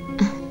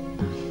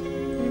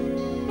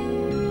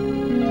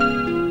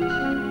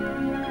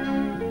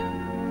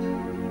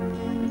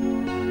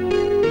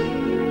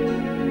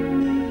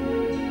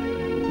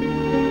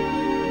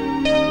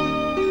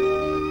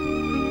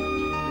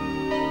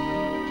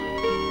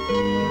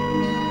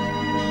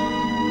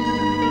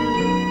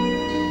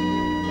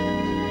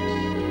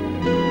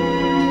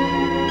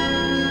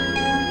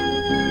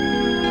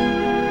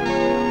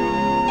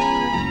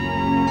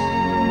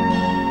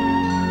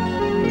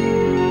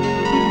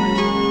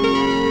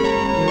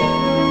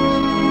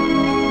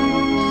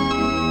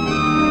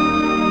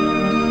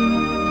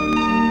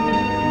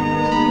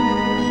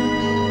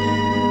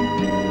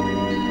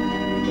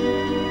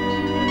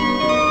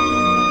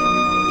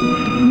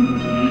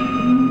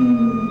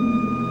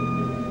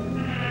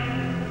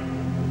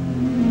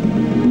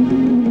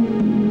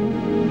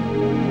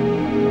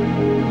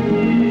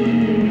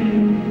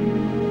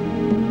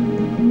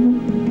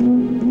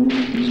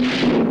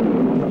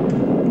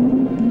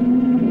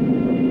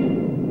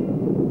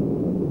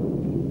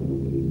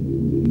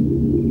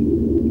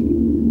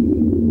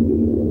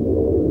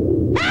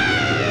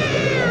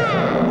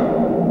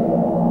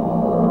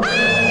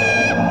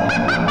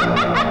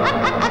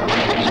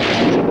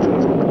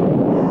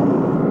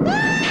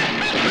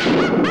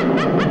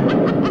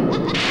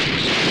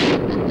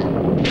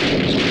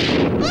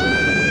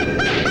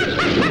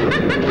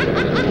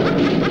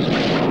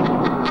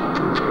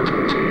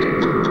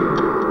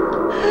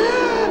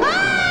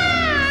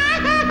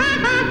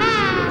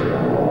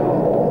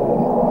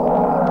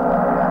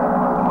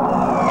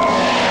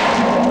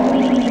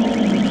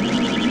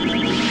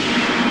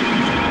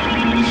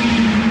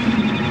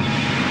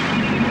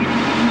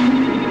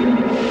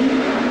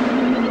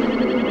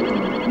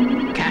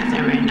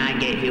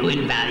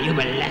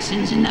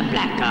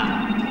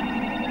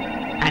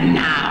 And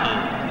now,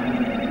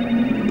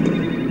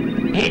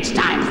 it's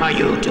time for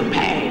you to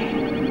pay.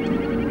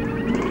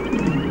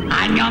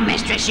 I'm your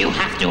mistress. You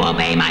have to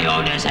obey my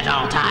orders at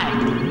all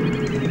times.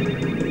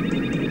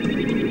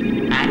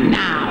 And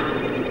now,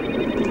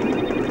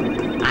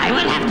 I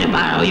will have to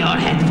borrow your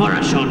head for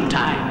a short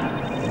time.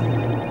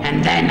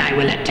 And then I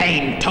will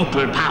attain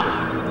total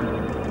power.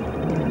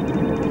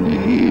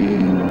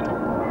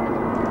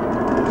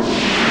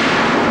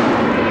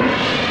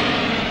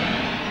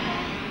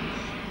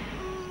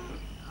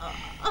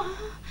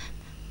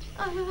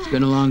 It's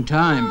been a long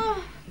time.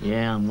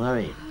 Yeah, I'm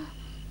worried.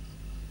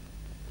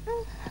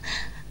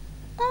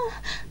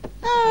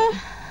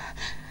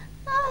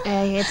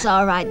 Hey, it's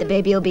all right. The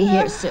baby will be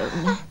here soon.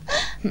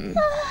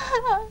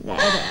 There.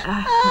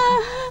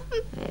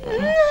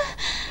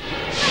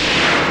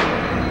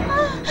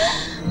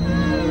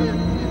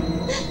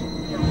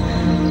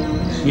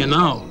 You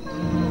know,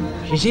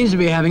 she seems to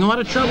be having a lot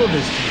of trouble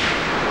this time.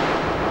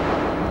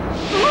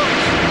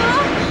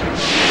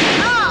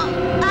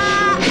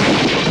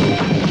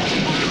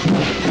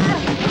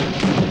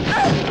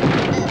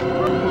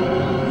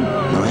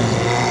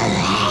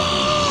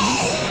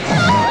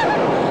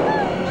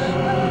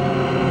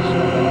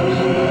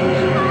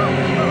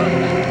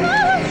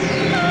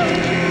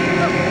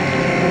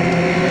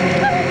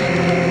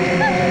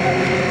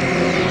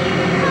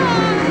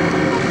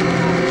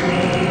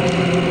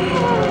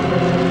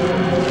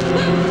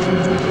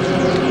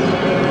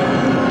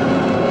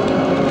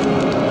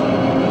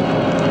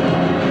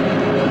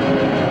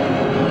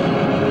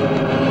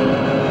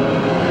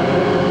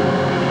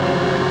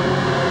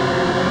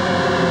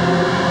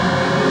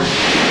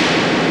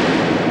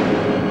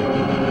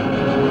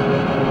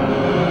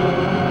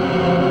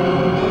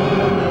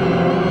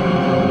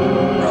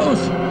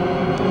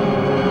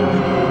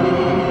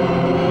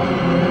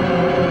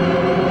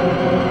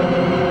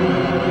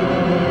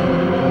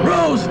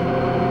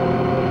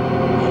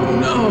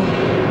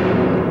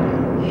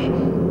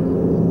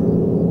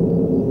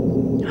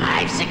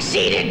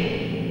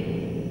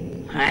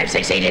 I've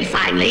succeeded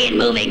finally in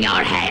moving your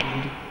head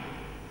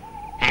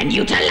and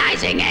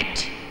utilizing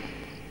it.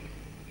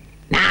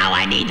 Now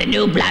I need the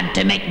new blood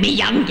to make me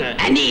younger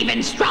and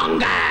even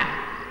stronger.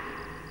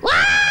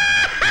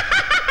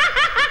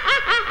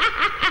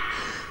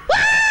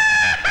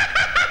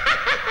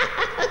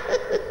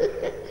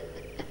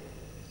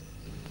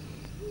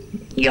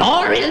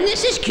 Your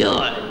illness is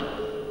cured.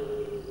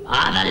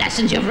 All the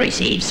lessons you've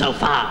received so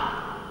far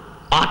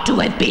ought to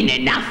have been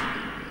enough.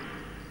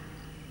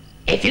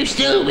 If you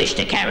still wish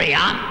to carry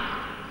on,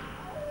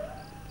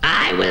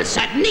 I will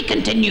certainly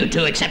continue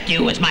to accept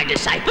you as my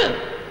disciple.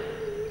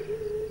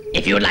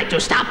 If you would like to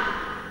stop,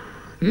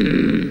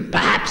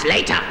 perhaps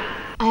later.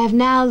 I have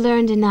now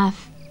learned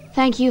enough.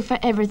 Thank you for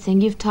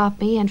everything you've taught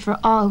me and for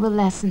all the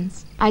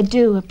lessons. I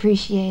do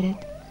appreciate it.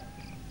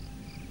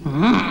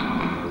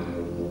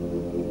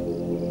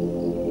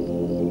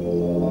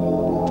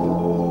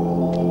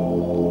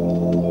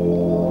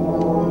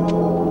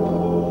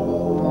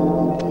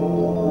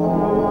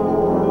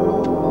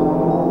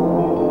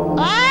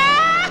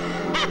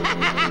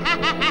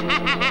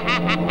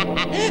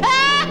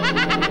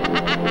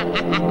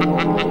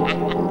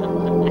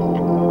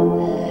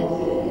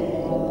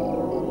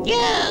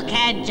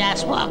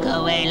 Just walk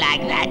away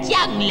like that,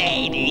 young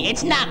lady.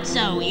 It's not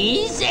so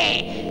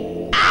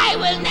easy. I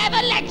will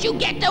never let you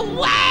get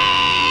away!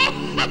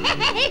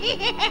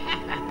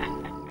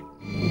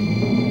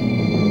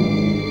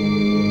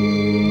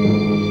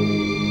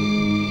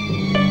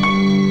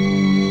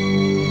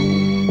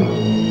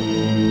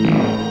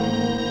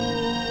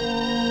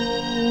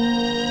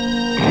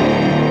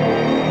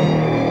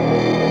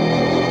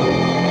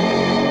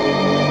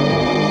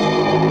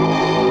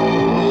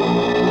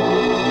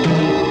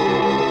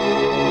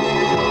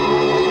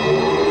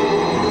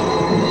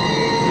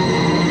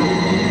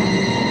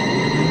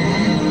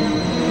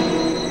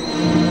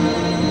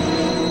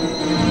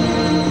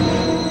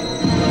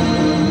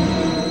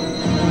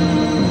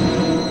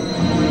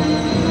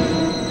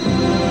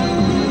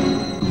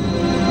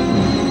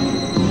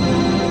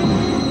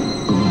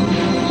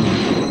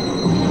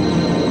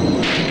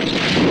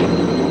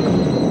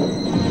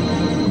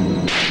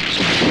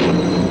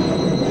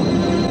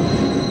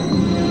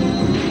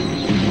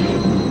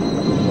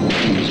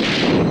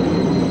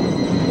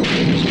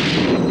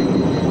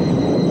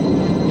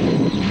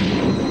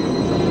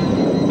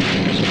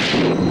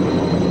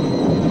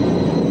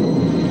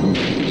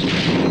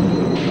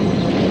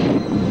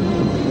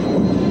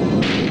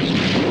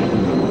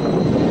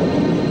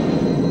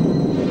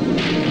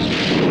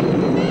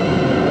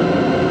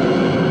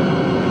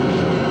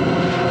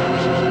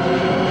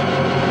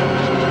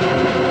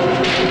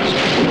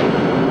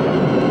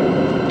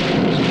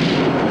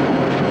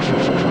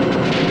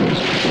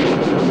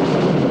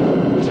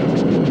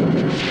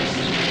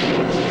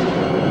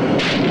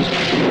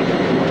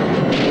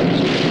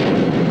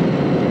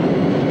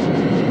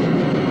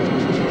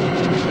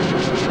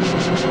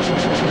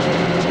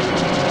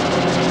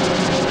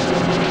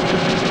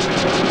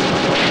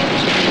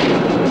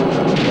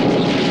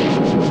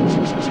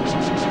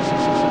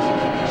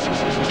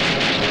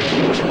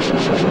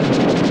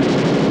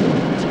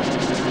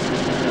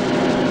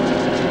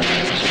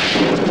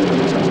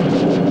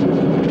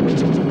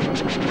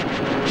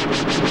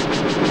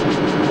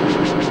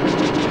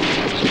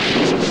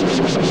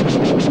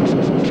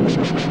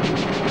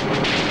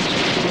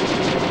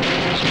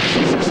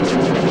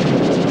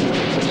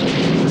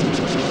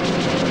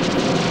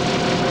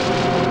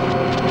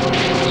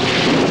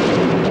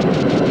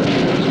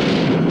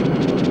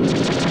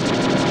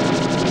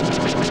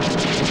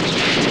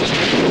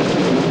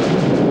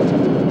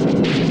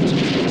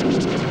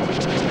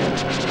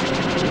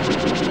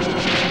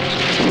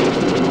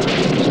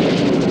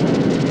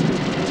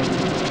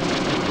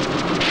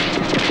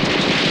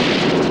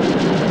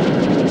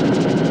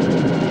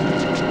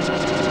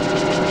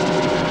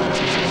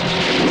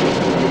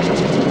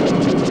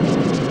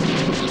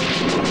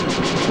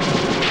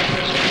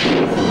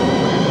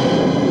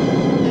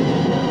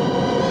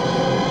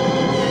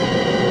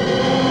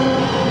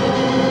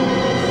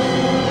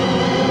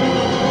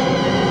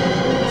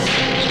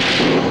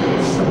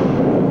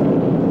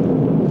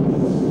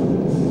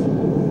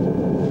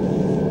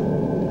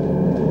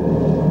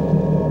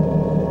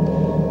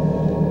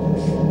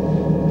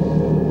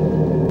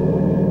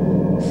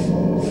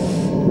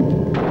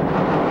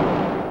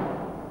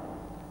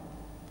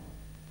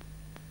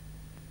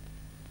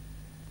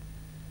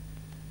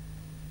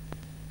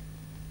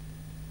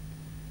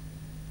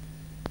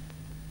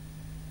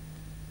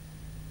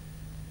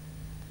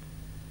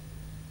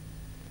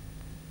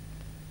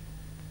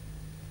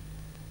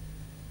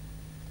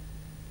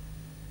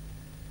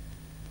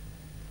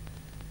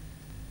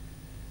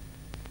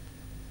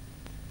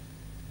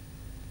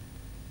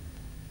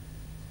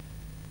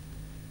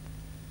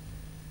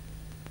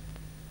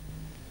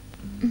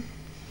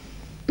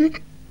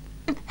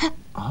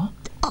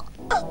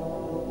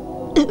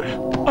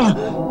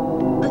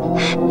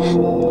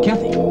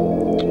 Kathy.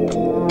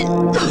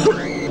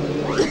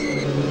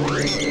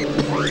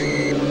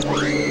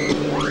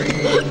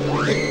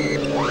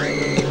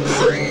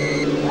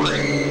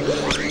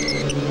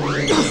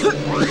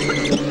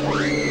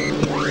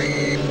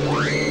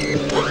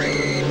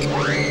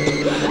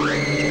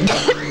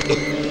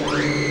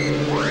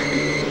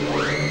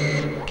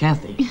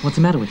 Kathy, what's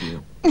the matter with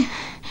you?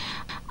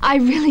 I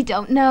really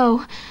don't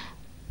know.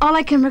 All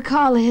I can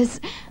recall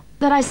is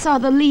that I saw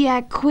the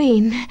Leyak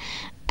queen,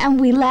 and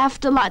we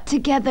laughed a lot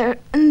together,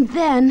 and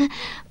then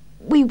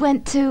we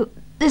went to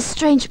this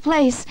strange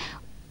place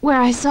where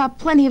I saw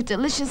plenty of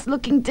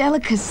delicious-looking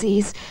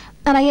delicacies,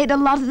 and I ate a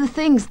lot of the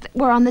things that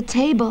were on the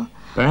table.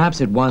 Perhaps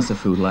it was the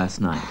food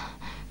last night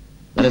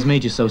that has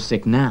made you so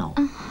sick now.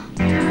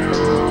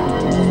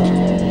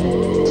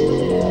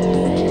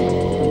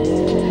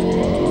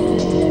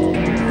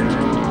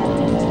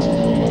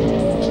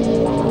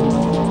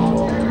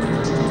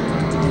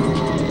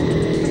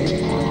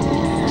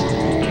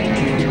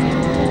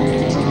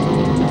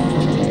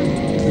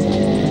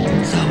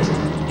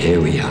 Here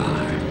we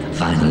are.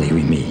 Finally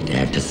we meet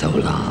after so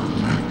long.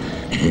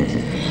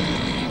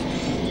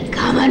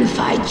 Come and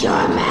fight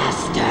your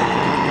master.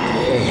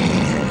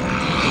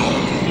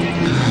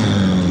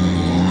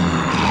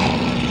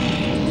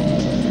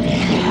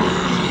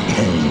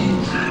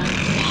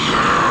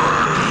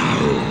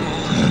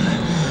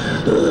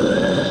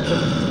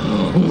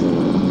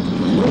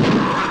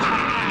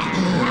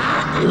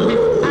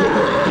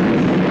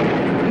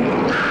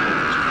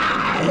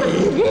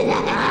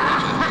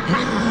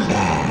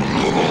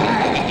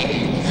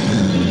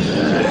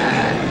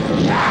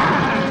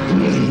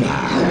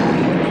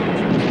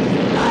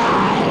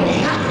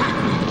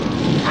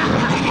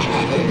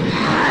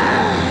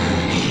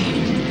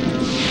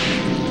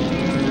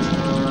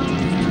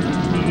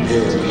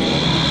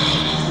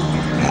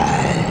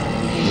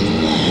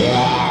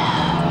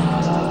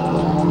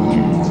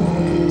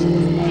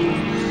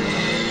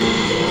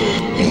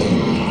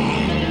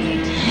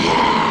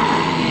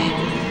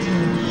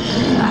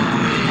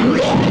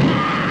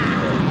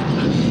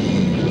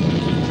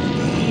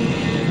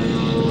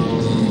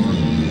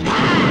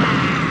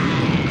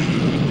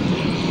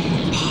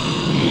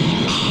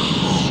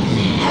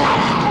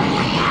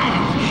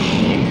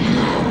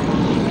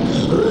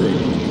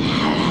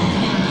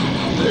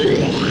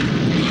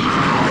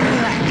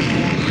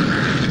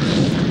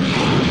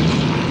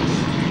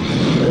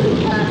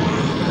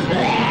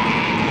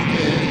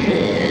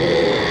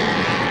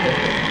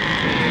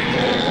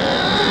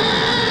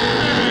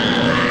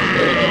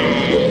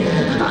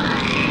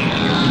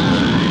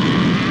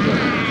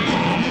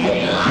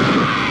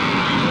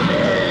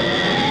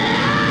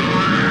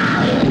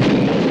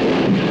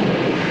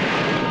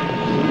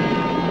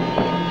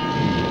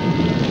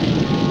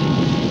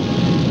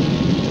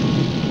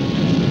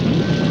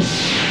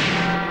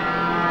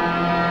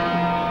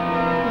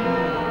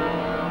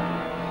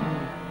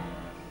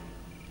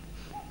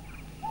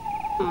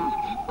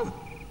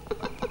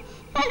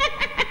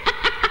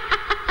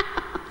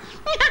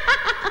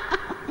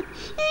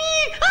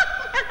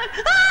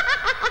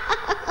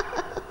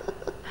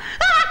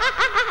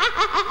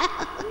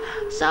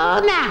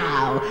 So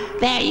now,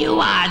 there you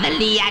are. The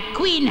Leyak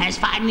queen has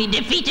finally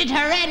defeated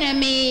her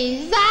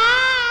enemies.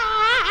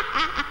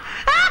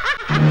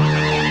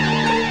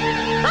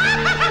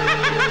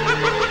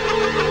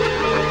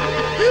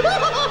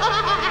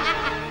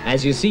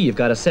 As you see, you've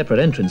got a separate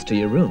entrance to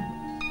your room.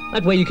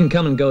 That way you can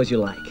come and go as you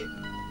like.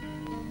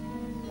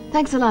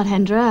 Thanks a lot,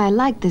 Hendra. I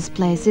like this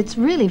place. It's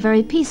really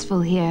very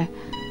peaceful here.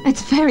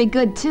 It's very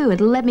good, too.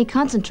 It'll let me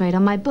concentrate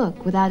on my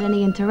book without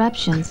any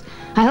interruptions.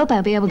 I hope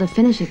I'll be able to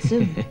finish it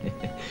soon.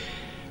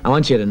 I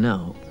want you to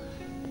know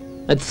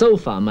that so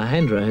far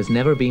Mahendra has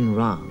never been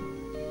wrong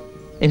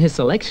in his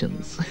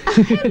selections.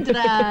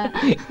 Hendra!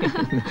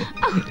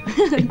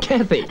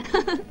 Kathy!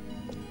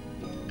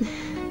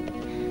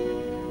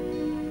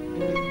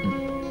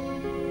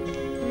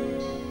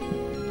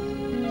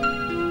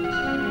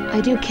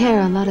 I do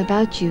care a lot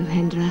about you,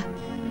 Hendra.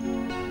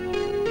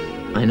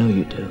 I know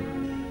you do.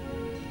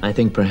 I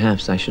think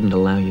perhaps I shouldn't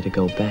allow you to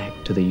go back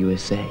to the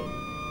USA.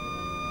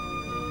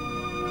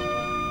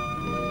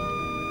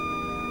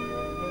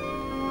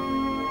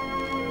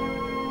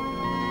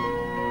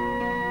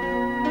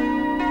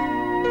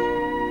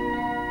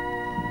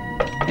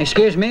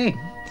 Excuse me.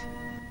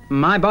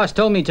 My boss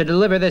told me to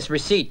deliver this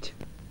receipt.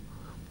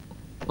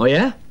 Oh,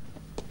 yeah?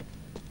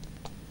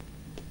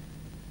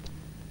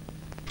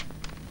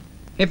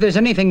 If there's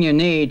anything you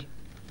need,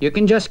 you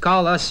can just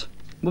call us.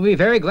 We'll be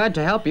very glad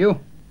to help you.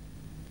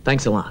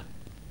 Thanks a lot.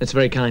 It's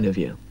very kind of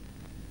you.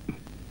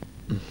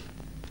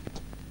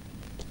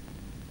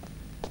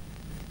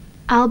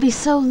 I'll be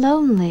so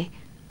lonely.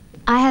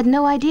 I had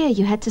no idea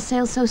you had to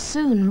sail so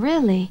soon,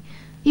 really.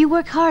 You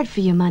work hard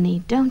for your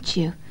money, don't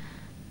you?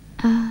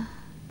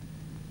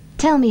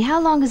 Tell me,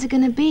 how long is it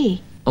gonna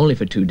be? Only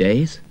for 2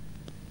 days.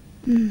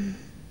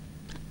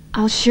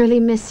 I'll surely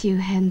miss you,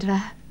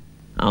 Hendra.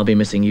 I'll be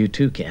missing you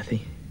too,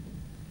 Kathy.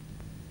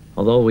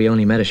 Although we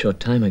only met a short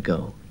time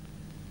ago,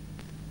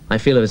 I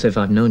feel as if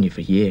I've known you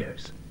for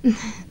years.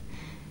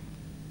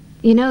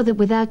 You know that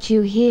without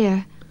you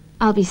here,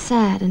 I'll be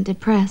sad and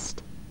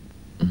depressed.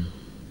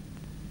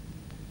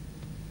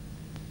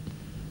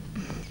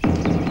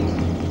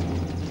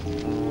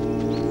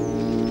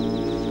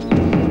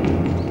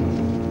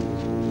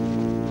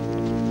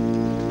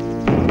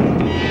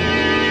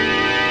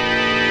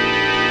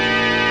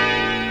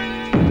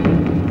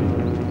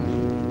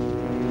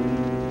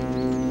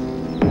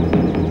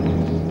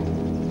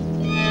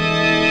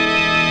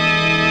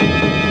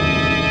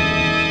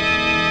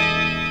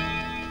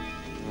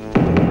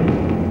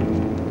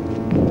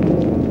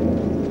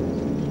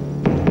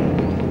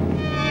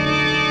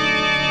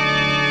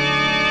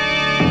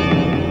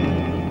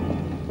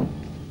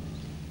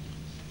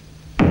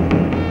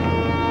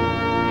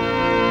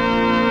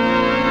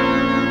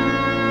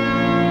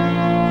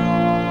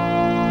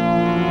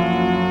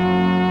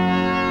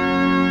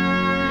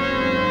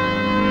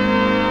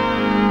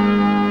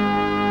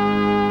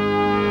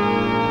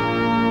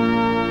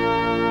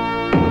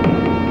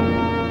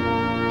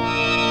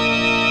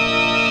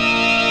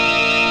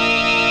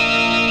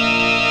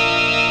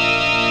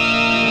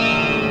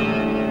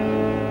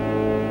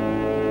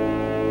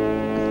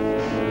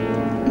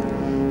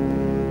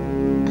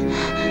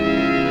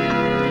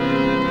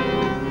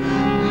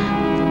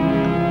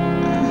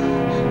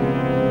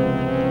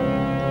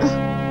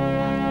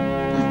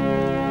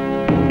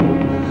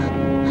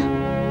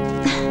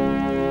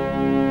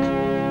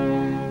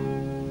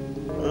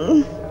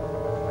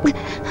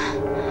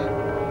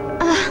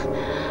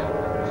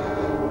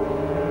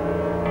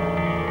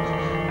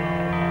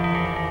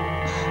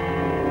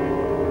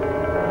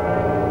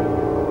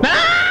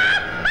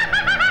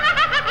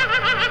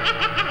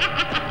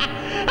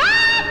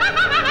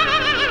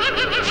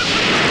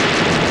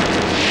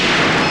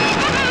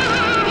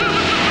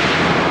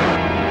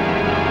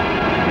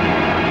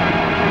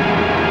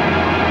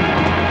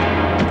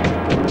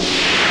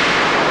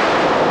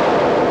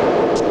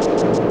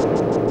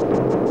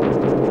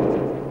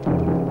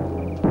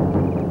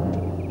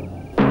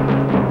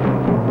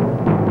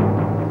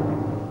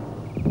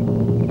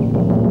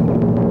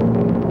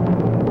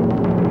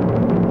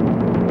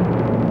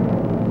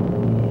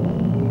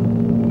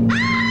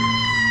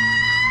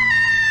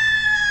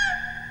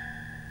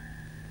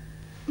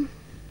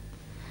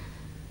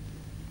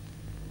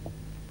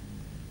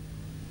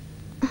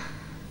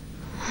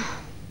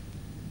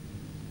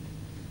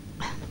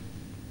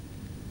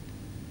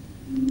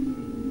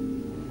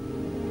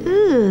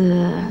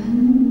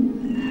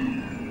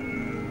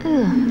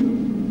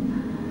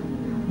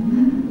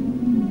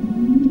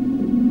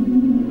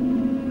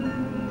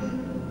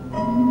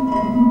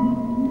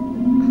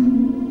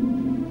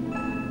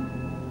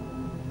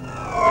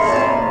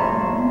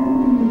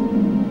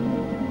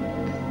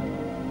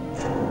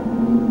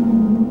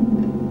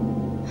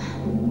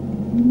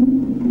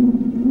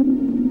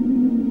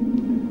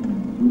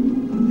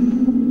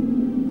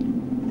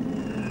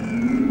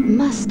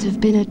 Must have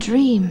been a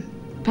dream.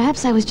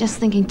 Perhaps I was just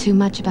thinking too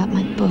much about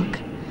my book.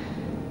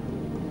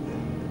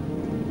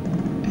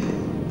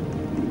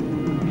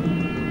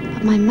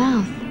 But my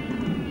mouth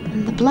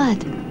and the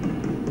blood.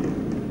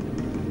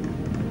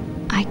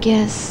 I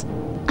guess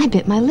I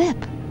bit my lip.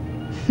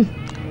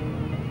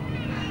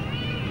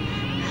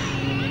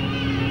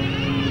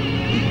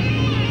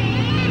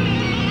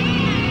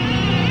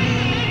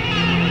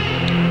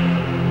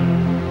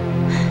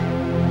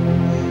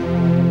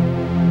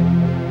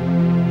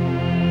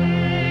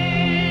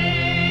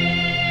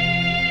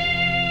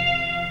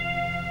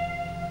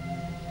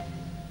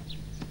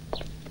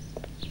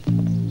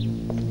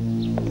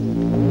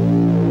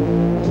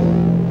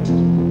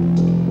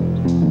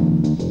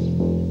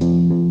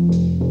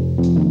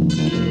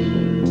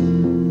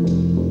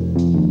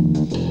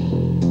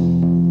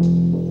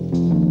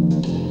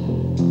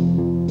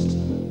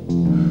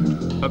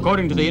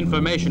 According to the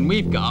information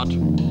we've got,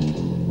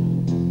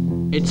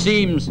 it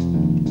seems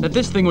that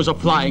this thing was a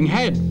flying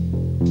head.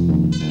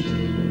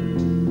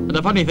 But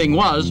the funny thing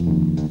was,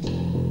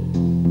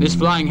 this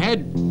flying head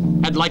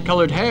had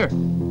light-colored hair.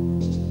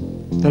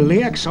 The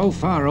Leák so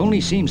far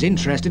only seems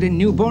interested in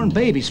newborn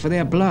babies for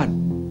their blood,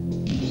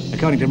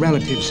 according to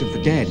relatives of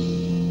the dead.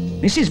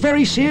 This is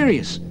very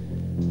serious.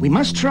 We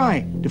must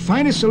try to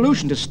find a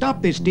solution to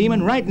stop this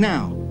demon right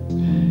now.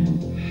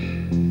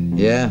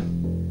 Yeah.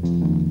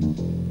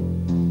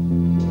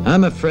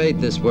 I'm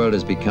afraid this world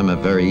has become a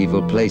very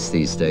evil place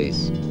these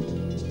days.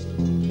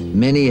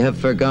 Many have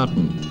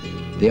forgotten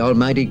the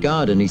Almighty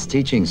God and His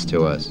teachings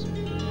to us.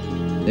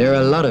 There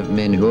are a lot of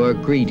men who are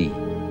greedy.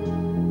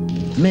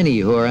 Many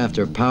who are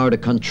after power to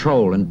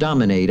control and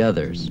dominate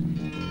others.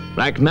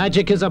 Black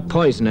magic is a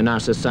poison in our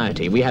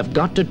society. We have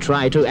got to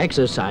try to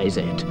exorcise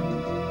it.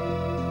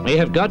 We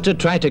have got to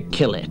try to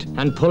kill it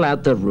and pull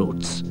out the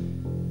roots.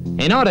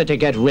 In order to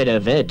get rid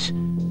of it,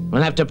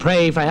 we'll have to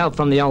pray for help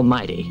from the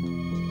Almighty.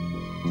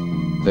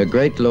 The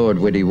great Lord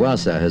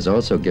Widiwasa has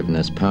also given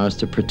us powers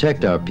to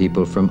protect our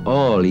people from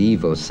all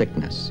evil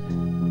sickness.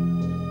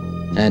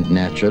 And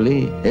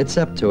naturally, it's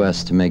up to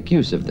us to make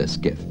use of this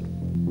gift.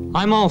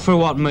 I'm all for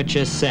what Much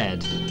has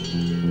said.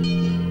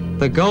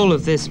 The goal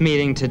of this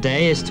meeting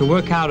today is to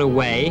work out a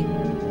way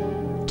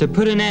to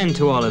put an end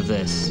to all of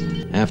this.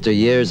 After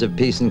years of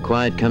peace and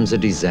quiet comes a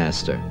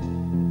disaster.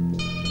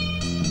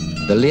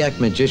 The Leyak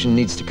magician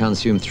needs to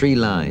consume 3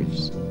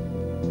 lives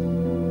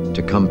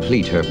to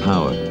complete her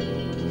power.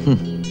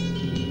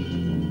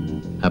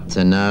 Up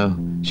to now,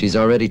 she's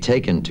already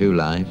taken 2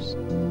 lives.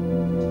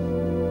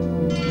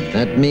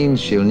 That means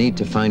she'll need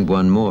to find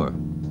 1 more,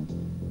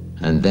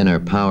 and then her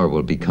power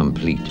will be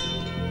complete.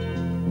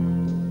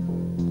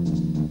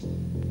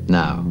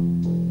 Now,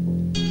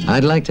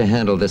 I'd like to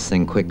handle this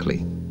thing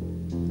quickly.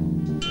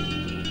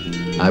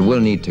 I will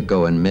need to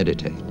go and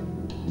meditate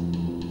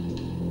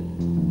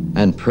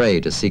and pray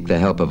to seek the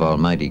help of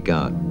Almighty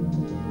God.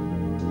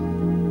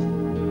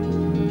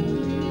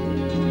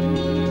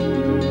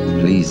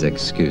 Please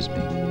excuse me.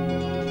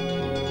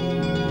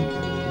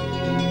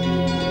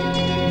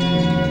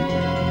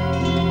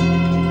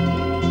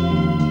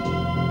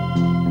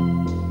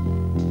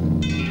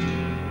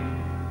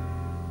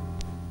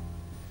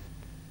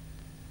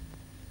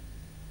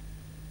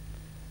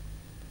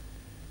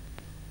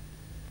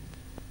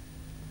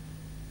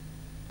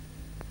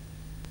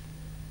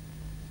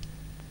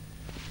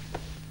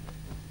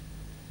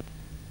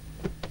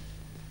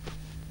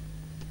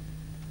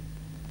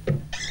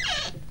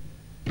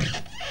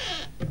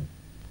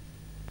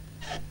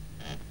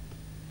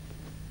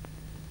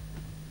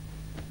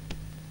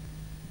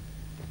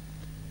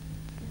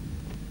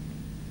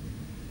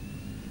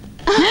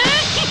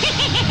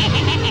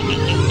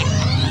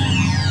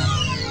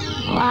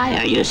 Why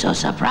are you so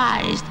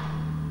surprised?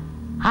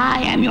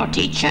 I am your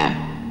teacher.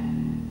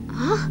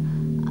 Huh?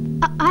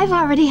 I've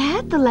already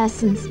had the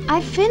lessons.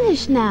 I've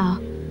finished now.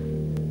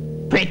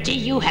 Pretty,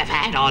 you have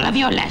had all of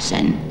your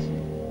lessons.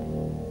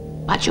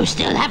 But you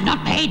still have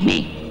not paid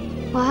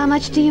me. Well, how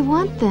much do you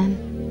want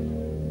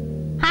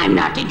then? I'm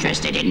not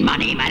interested in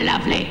money, my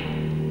lovely.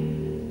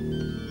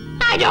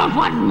 I don't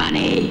want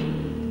money.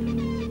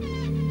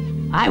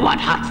 I want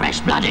hot,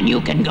 fresh blood, and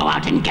you can go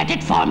out and get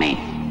it for me.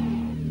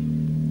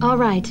 All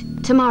right,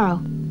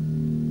 tomorrow.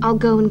 I'll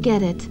go and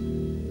get it.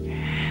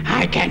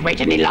 I can't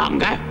wait any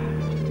longer.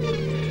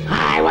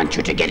 I want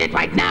you to get it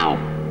right now.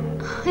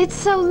 It's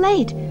so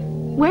late.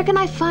 Where can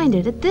I find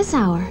it at this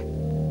hour?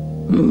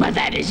 But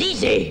that is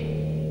easy.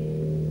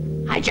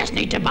 I just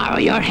need to borrow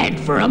your head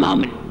for a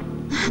moment.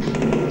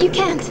 You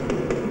can't.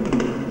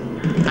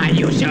 I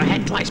used your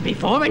head twice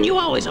before and you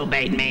always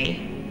obeyed me.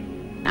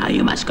 Now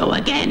you must go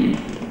again.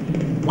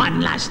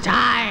 One last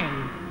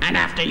time. And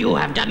after you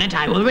have done it,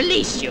 I will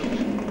release you.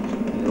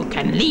 You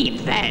can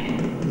leave then.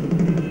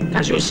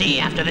 Because you see,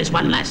 after this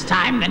one last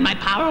time, then my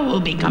power will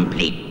be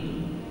complete.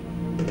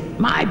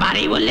 My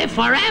body will live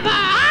forever.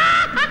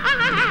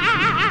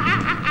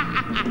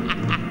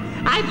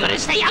 I'm gonna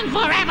stay young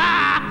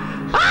forever.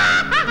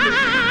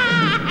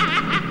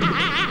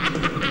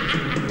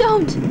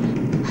 Don't.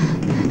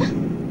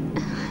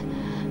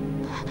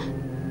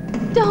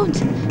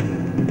 Don't.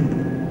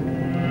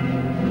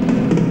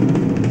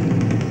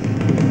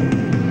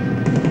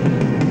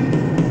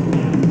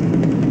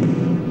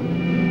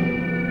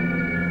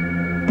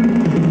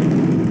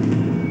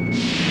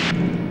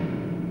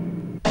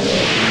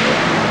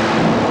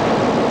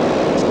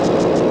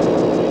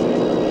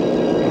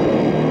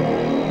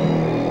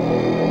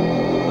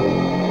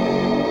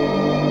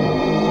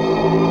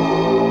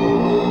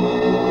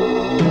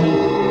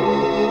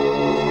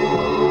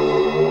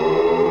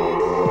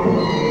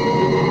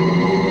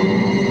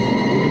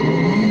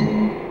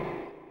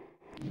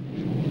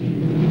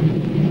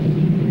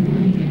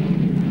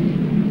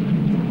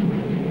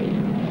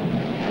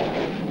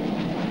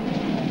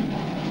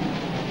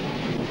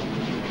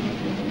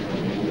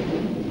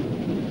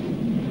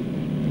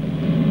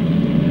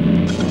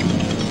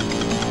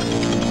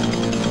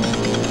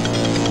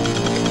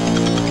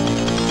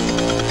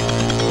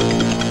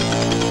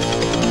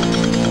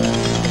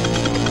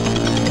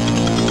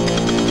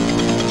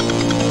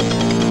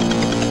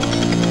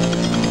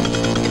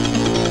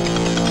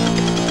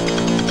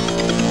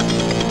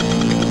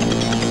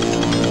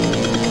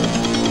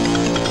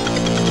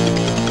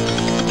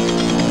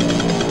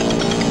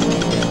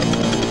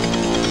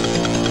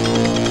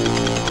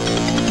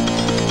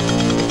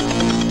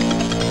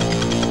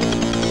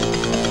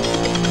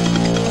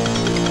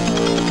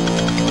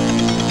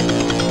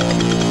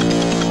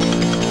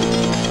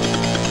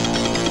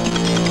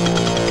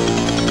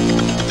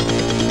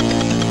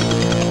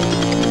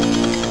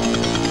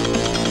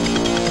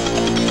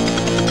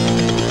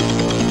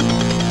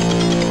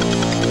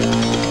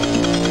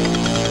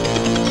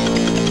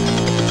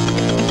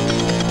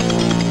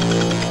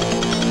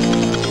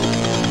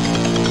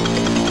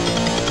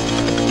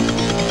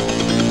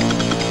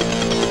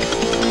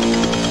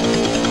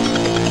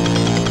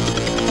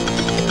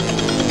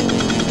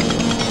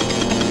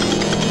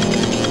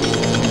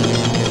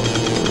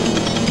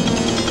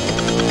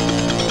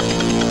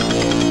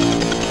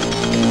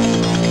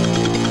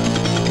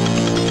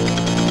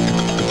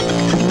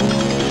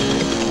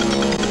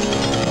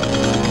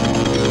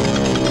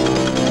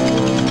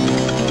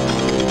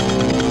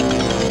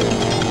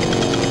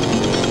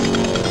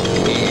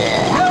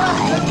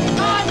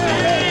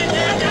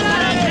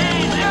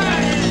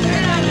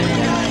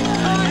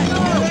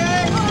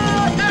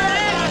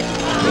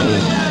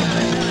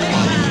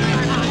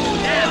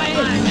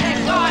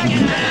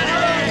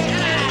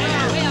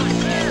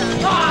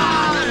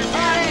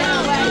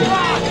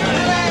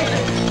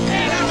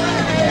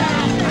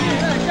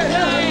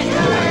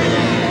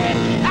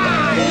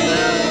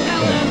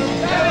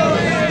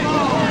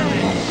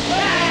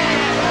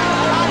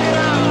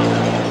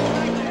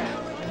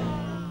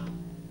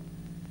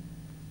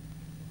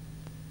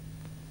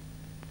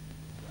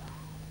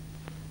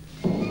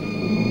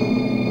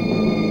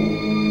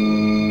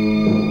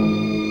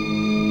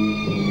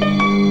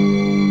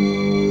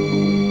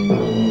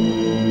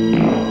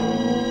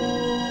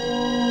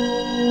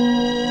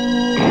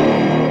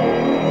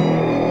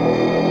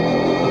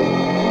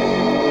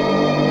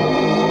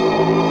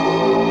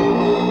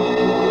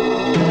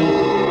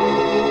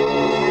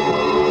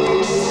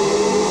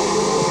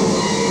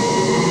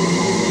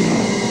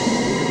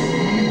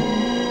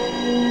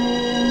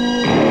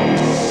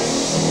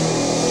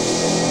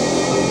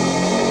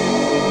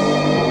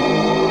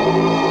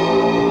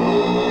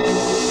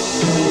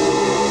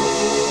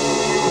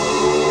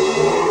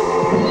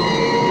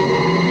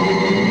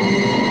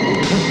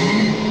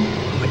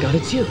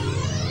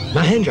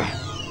 Mahendra,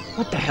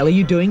 What the hell are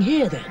you doing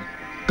here, then?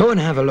 go and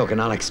have a look and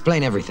I'll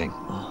explain everything.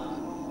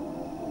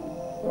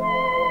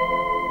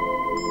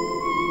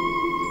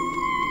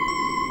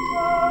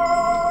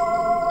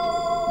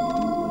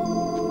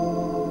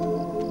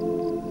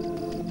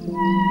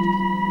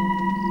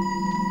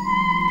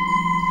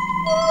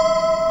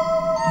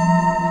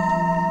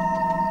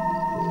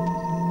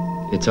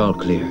 It's all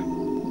clear.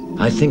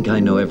 I think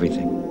I know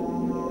everything.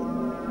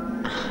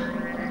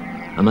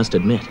 I must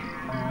admit,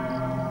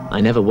 I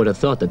never would have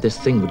thought that this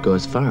thing would go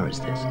as far as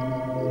this.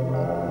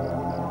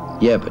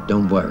 Yeah, but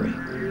don't worry.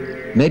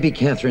 Maybe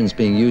Catherine's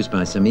being used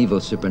by some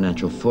evil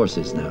supernatural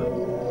forces now.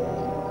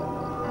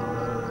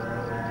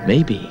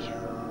 Maybe.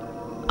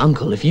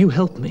 Uncle, if you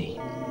help me,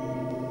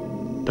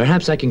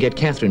 perhaps I can get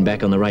Catherine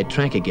back on the right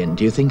track again.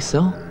 Do you think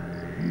so?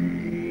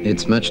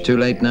 It's much too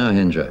late now,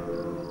 Hendra.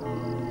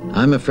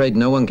 I'm afraid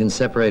no one can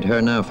separate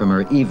her now from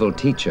her evil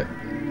teacher.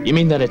 You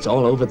mean that it's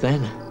all over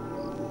then?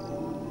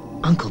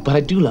 Uncle, but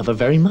I do love her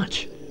very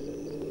much.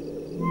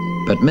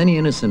 But many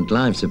innocent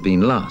lives have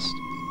been lost.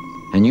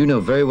 And you know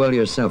very well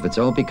yourself it's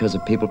all because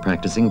of people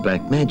practicing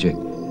black magic.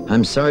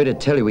 I'm sorry to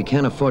tell you we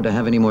can't afford to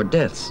have any more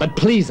deaths. But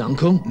please,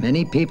 Uncle.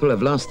 Many people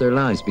have lost their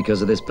lives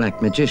because of this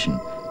black magician.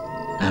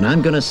 And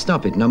I'm gonna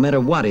stop it no matter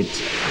what it's...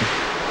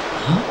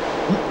 Huh?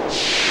 What?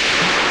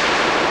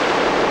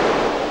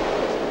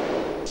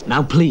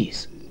 Now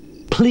please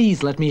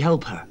let me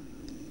help her.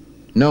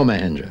 No,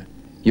 Mahendra.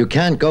 You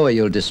can't go or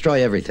you'll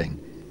destroy everything.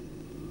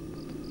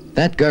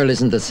 That girl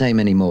isn't the same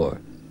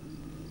anymore.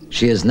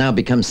 She has now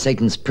become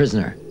Satan's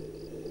prisoner.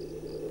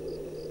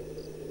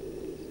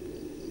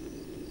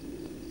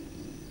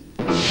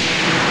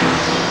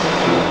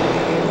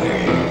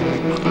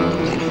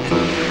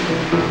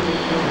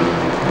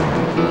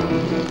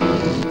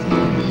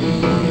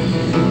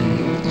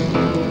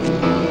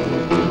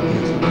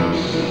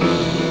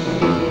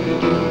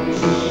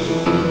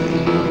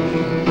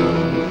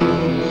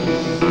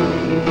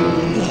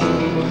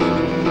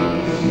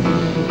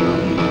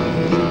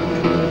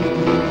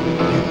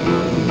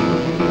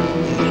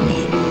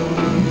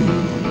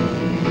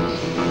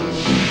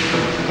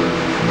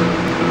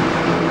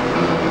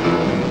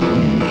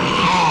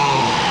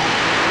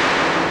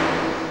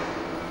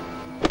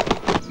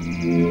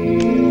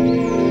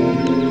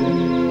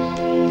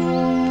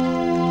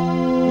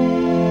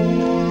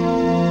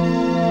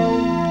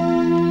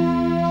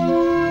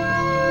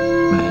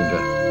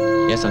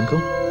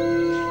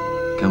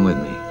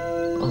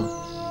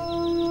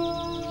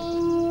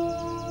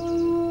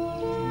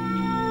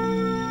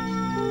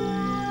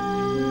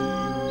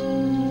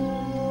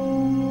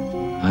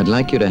 I'd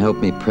like you to help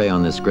me pray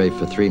on this grave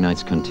for 3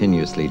 nights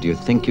continuously. Do you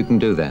think you can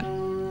do that?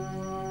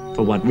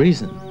 For what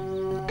reason?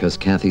 Because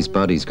Kathy's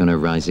body's gonna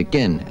rise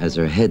again as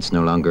her head's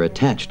no longer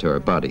attached to her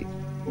body.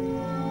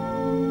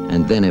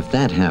 And then if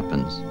that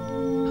happens,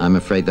 I'm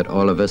afraid that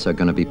all of us are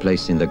gonna be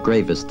placed in the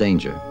gravest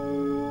danger.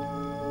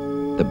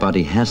 The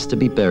body has to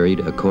be buried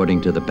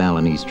according to the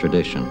Balinese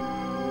tradition.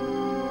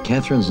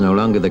 Catherine's no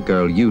longer the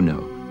girl you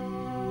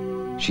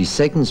know. She's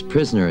Satan's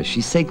prisoner,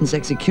 she's Satan's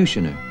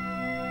executioner.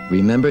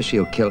 Remember,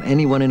 she'll kill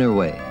anyone in her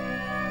way.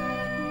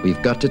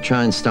 We've got to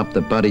try and stop the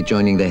body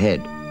joining the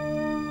head.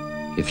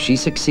 If she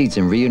succeeds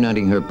in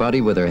reuniting her body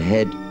with her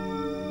head,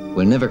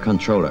 we'll never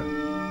control her.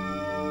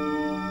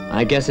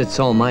 I guess it's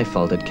all my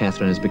fault that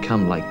Catherine has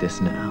become like this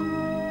now.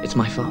 It's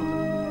my fault.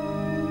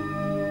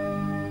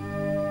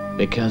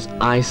 Because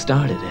I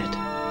started it.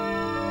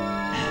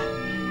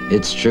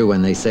 It's true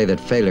when they say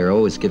that failure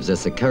always gives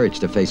us the courage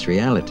to face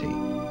reality.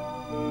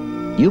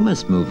 You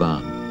must move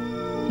on.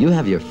 You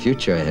have your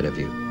future ahead of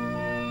you.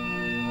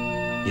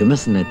 You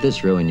mustn't let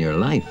this ruin your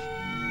life.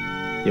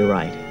 You're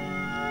right.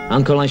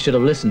 Uncle, I should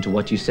have listened to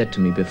what you said to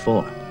me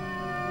before.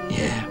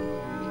 Yeah.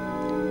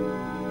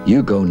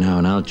 You go now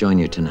and I'll join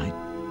you tonight.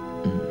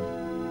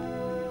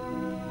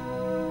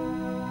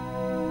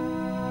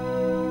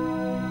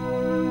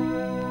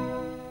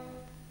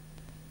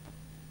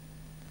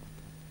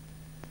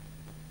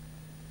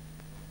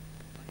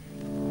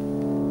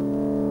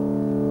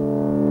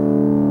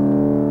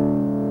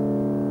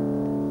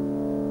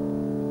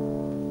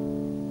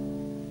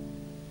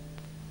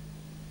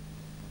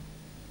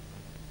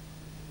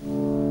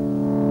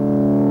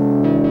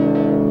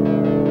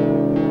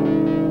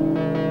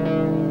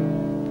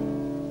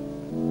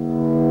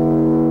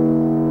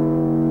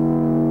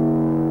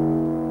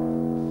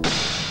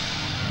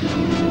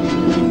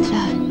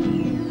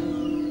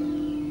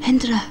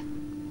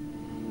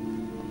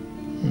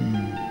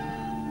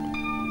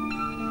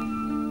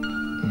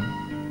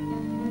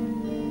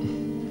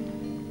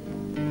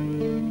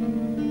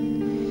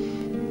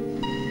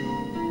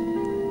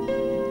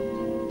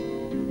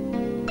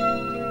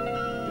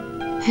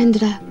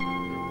 Hendra,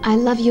 I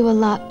love you a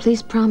lot.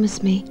 Please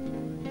promise me.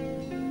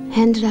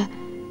 Hendra,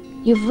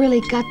 you've really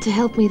got to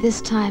help me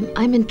this time.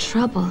 I'm in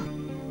trouble.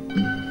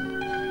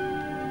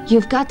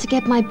 You've got to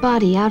get my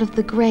body out of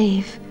the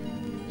grave.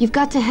 You've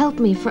got to help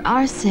me for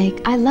our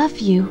sake. I love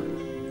you.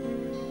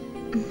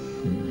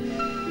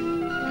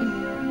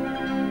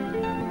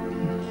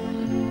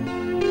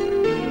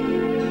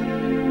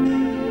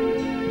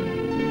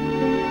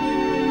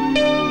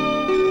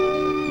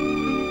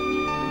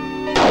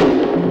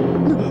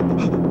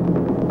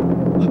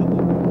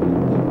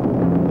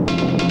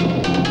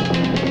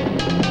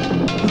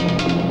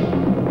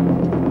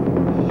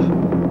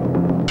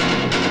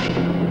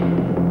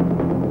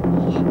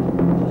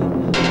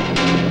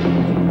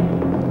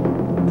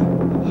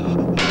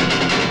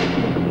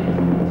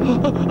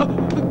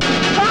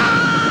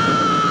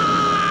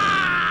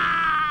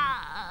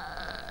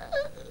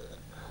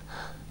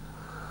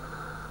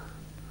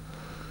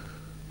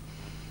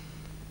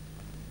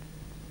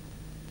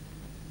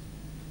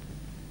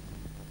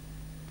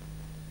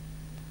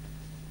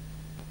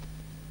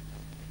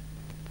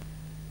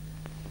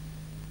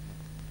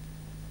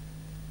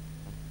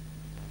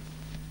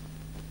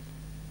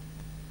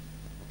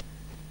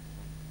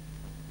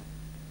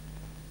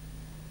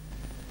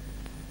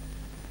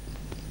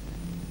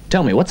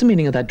 Tell me, what's the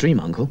meaning of that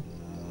dream, Uncle?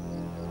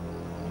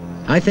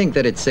 I think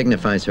that it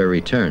signifies her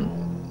return.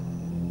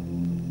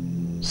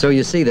 So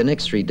you see, the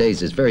next 3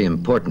 days is very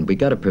important. We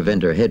gotta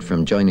prevent her head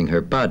from joining her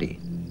body.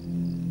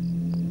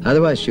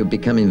 Otherwise she'll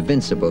become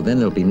invincible, then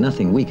there'll be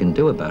nothing we can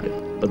do about it.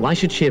 But why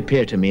should she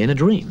appear to me in a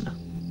dream?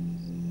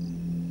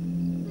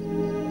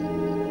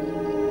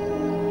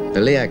 The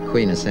Leyak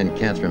Queen has sent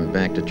Catherine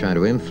back to try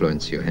to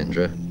influence you,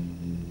 Hendra.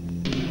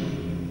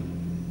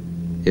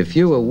 If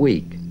you were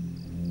weak,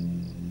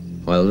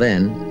 well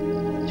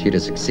then, she'd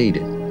have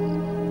succeeded.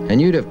 And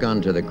you'd have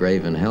gone to the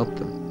grave and helped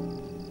them.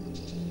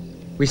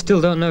 We still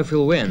don't know if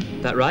we'll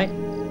win, that right?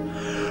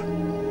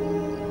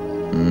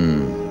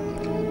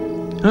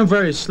 I'm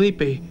very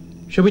sleepy.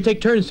 Shall we take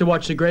turns to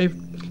watch the grave?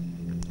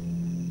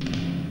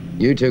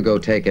 You two go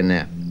take a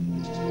nap.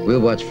 We'll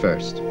watch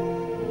first.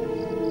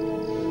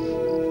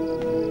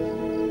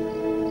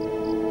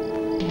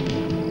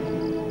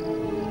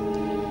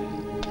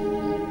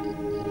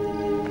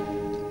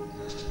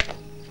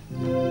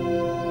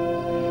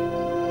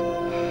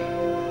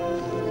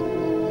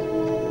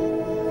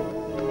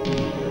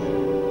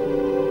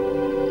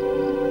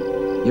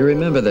 You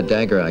remember the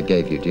dagger I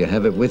gave you? Do you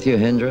have it with you,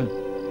 Hendra?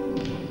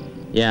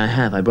 Yeah, I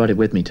have. I brought it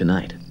with me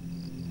tonight.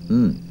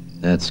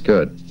 That's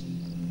good.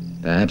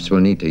 Perhaps we'll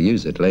need to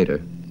use it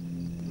later.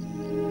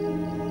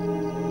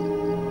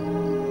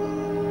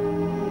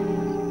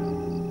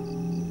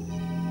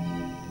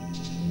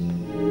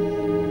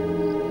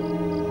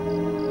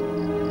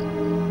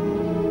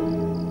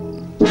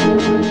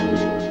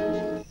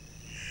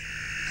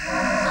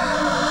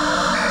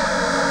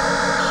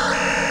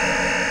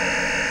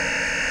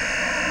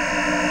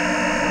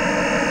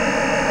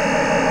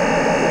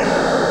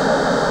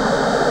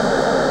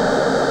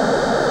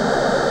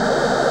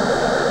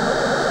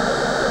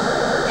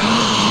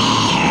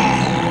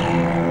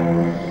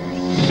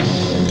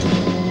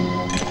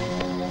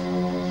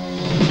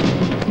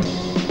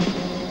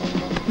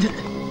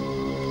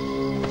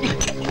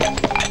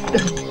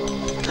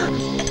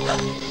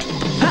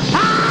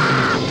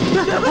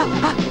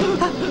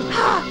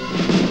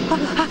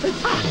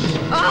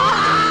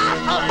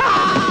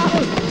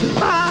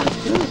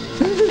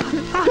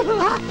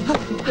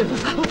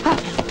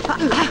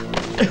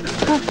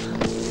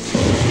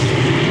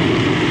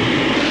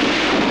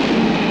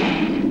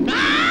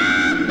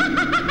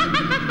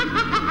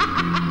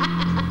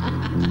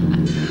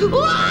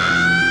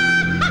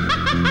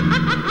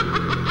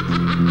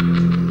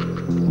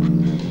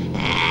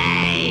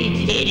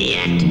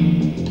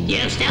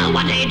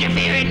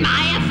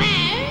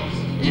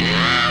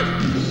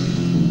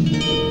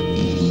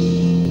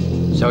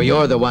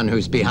 You're the one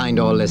who's behind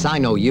all this. I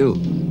know you.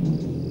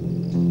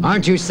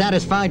 Aren't you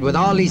satisfied with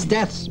all these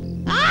deaths?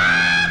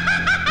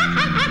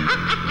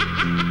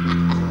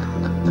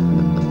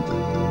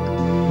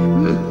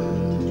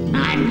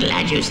 I'm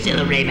glad you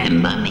still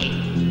remember me.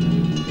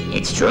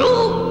 It's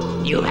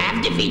true, you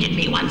have defeated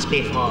me once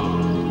before.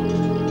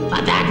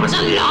 But that was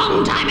a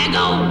long time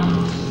ago.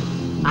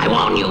 I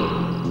warn you,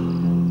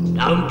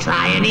 don't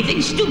try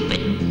anything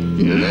stupid.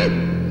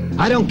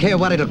 I don't care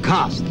what it'll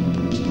cost.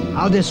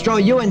 I'll destroy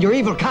you and your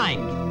evil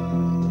kind.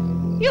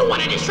 You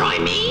want to destroy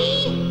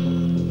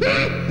me?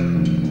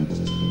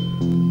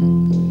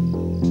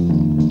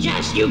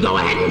 Just you go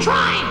ahead and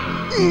try.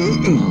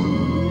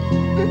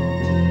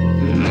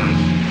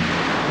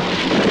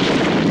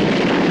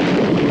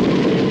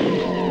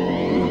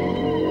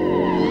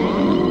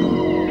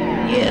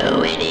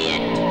 You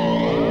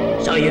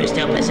idiot. So you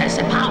still possess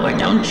the power,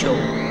 don't you?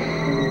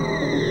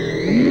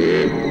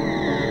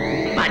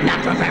 But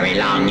not for very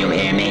long, you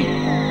hear me?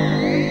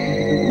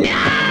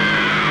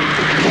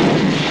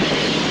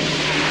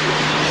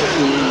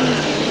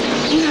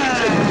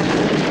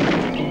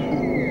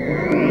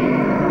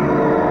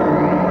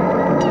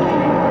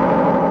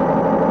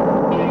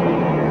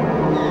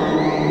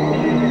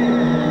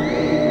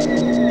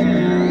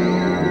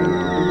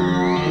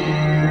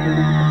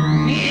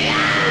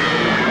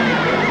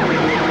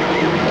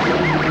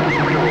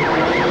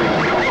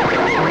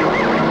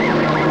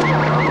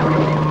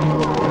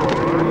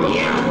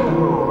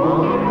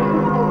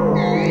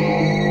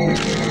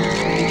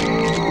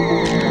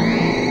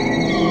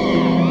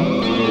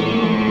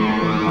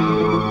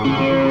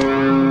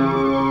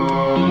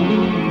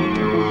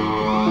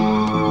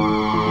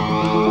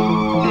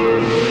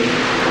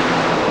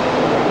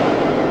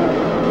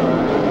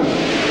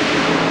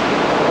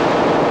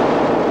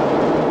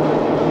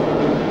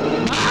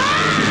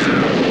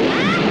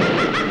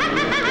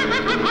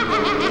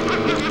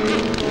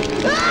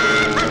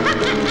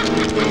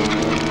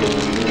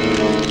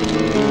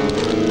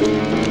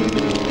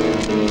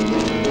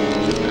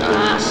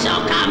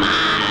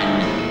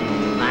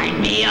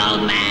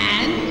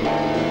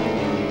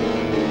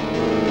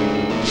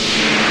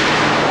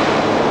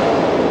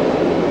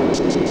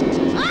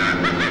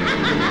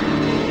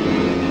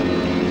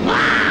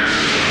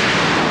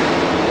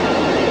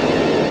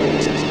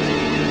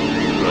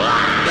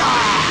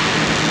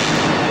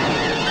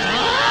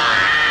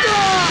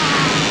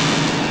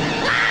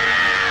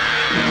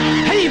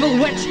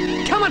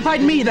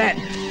 Fight me then!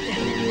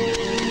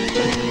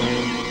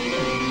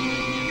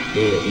 Do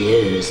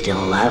you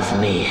still love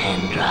me,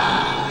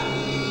 Hendra?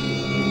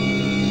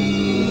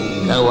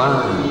 Go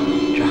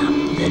on, drop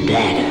the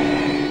dagger.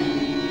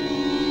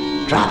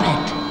 Drop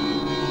it.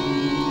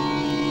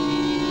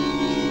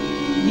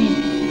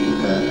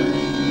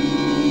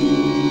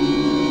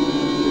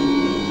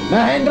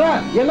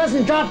 Mahendra, you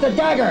mustn't drop the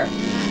dagger!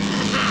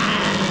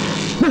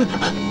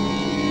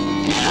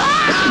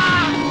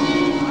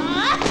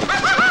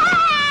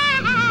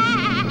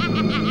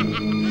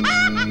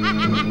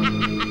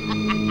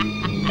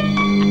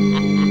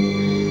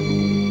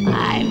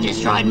 I've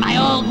destroyed my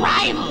old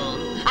rival.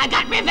 I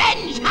got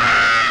revenge.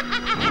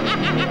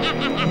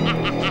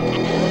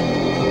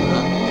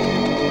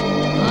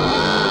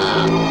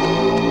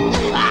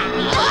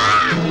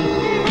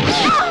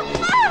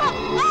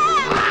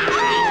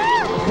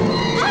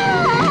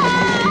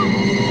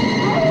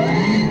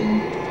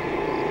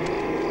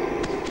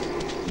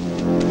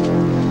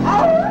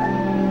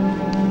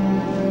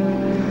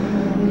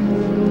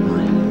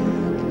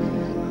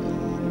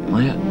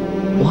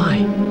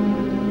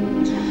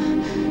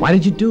 Why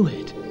did you do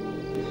it?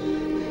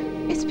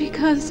 It's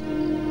because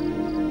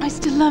I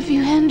still love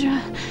you,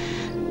 Hendra.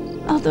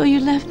 Although you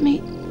left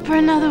me for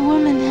another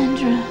woman,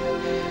 Hendra.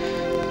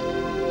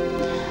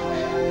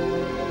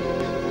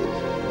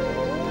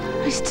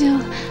 I still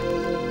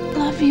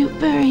love you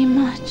very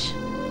much.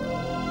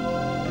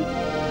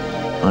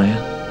 Maya?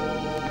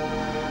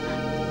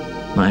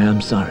 Maya,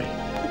 I'm sorry.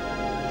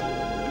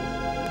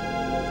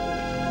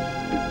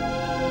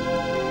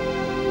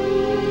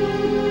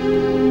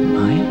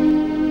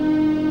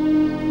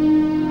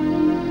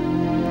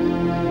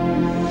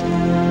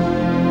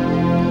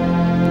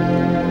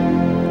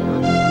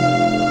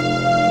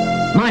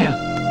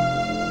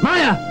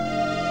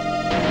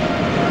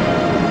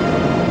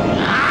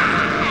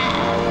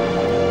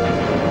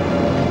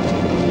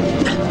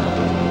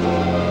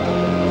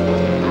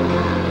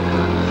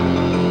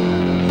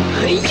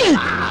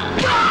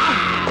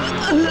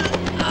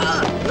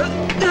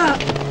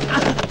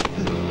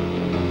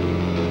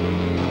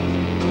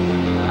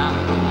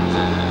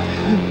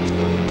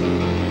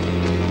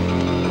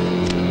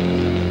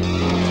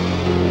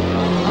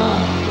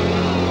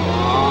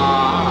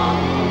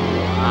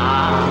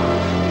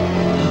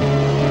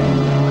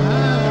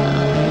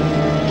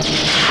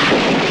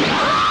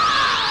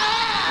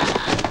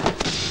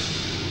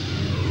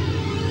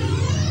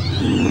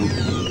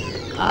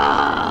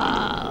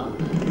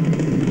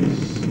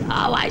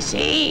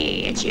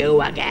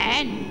 You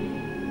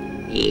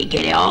again?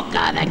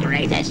 Ilona, the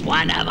greatest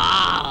one of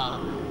all.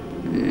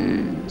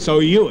 So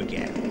you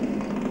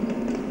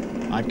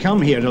again. I've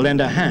come here to lend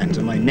a hand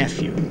to my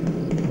nephew.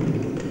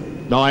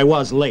 Though I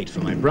was late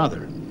for my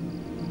brother.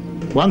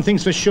 One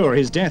thing's for sure,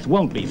 his death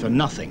won't be for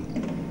nothing.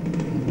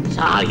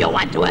 So you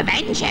want to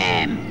avenge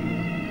him?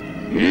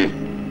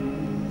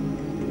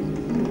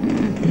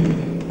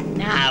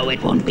 Now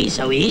it won't be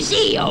so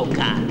easy,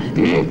 Oka.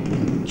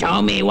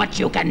 Show me what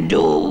you can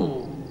do.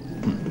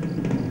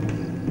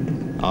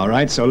 All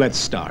right, so let's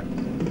start.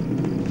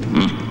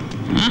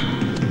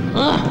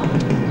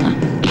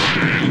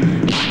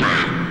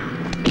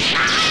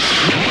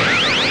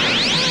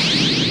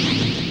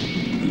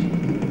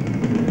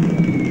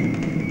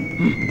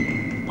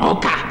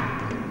 Oka,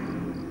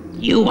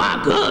 you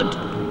are good.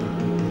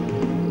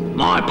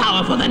 More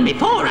powerful than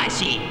before, I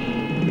see.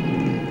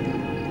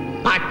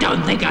 But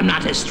don't think I'm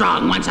not as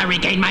strong once I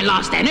regain my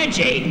lost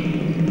energy.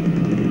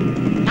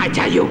 I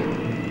tell you,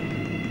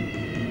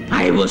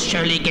 I will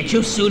surely get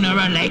you sooner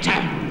or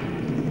later.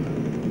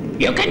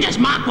 You can just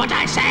mock what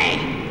I say.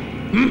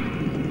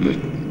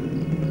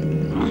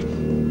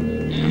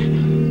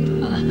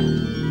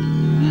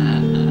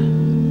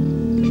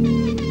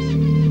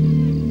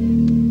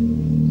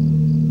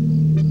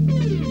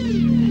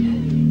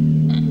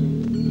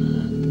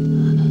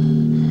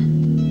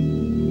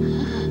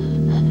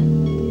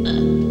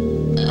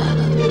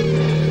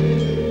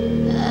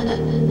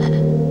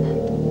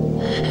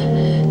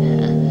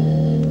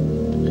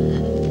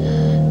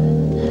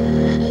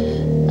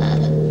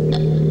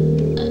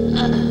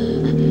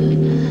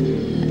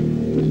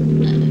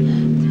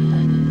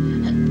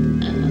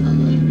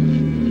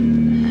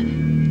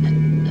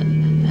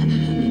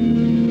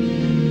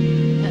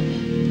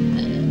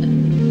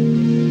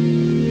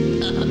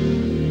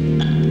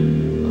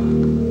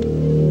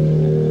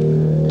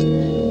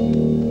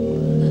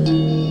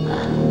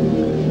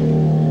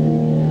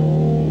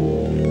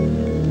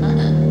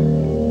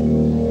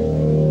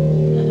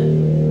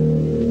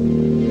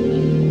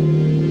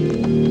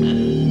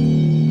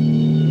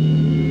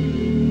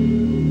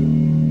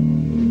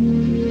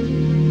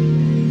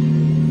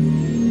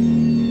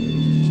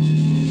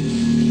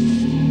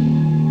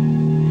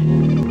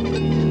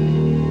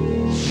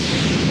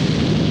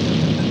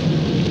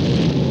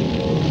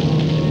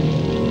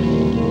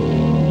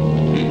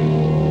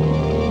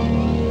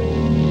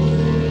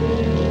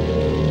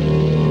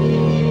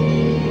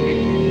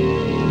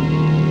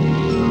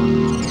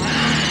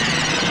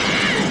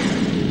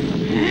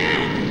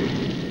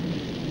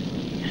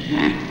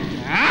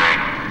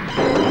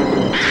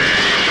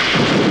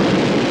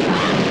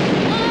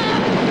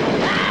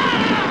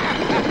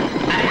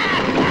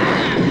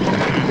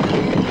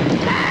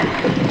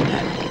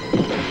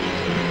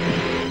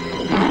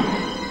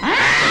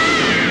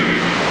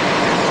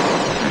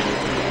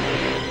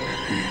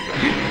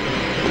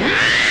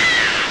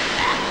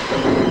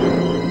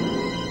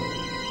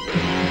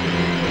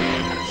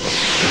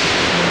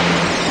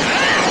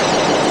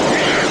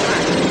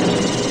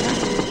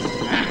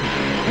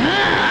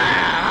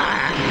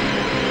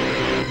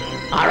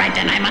 right,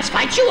 then I must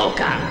fight you,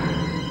 Oka.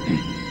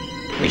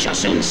 We shall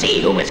soon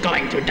see who is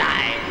going to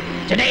die.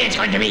 Today it's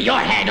going to be your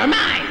head or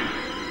mine.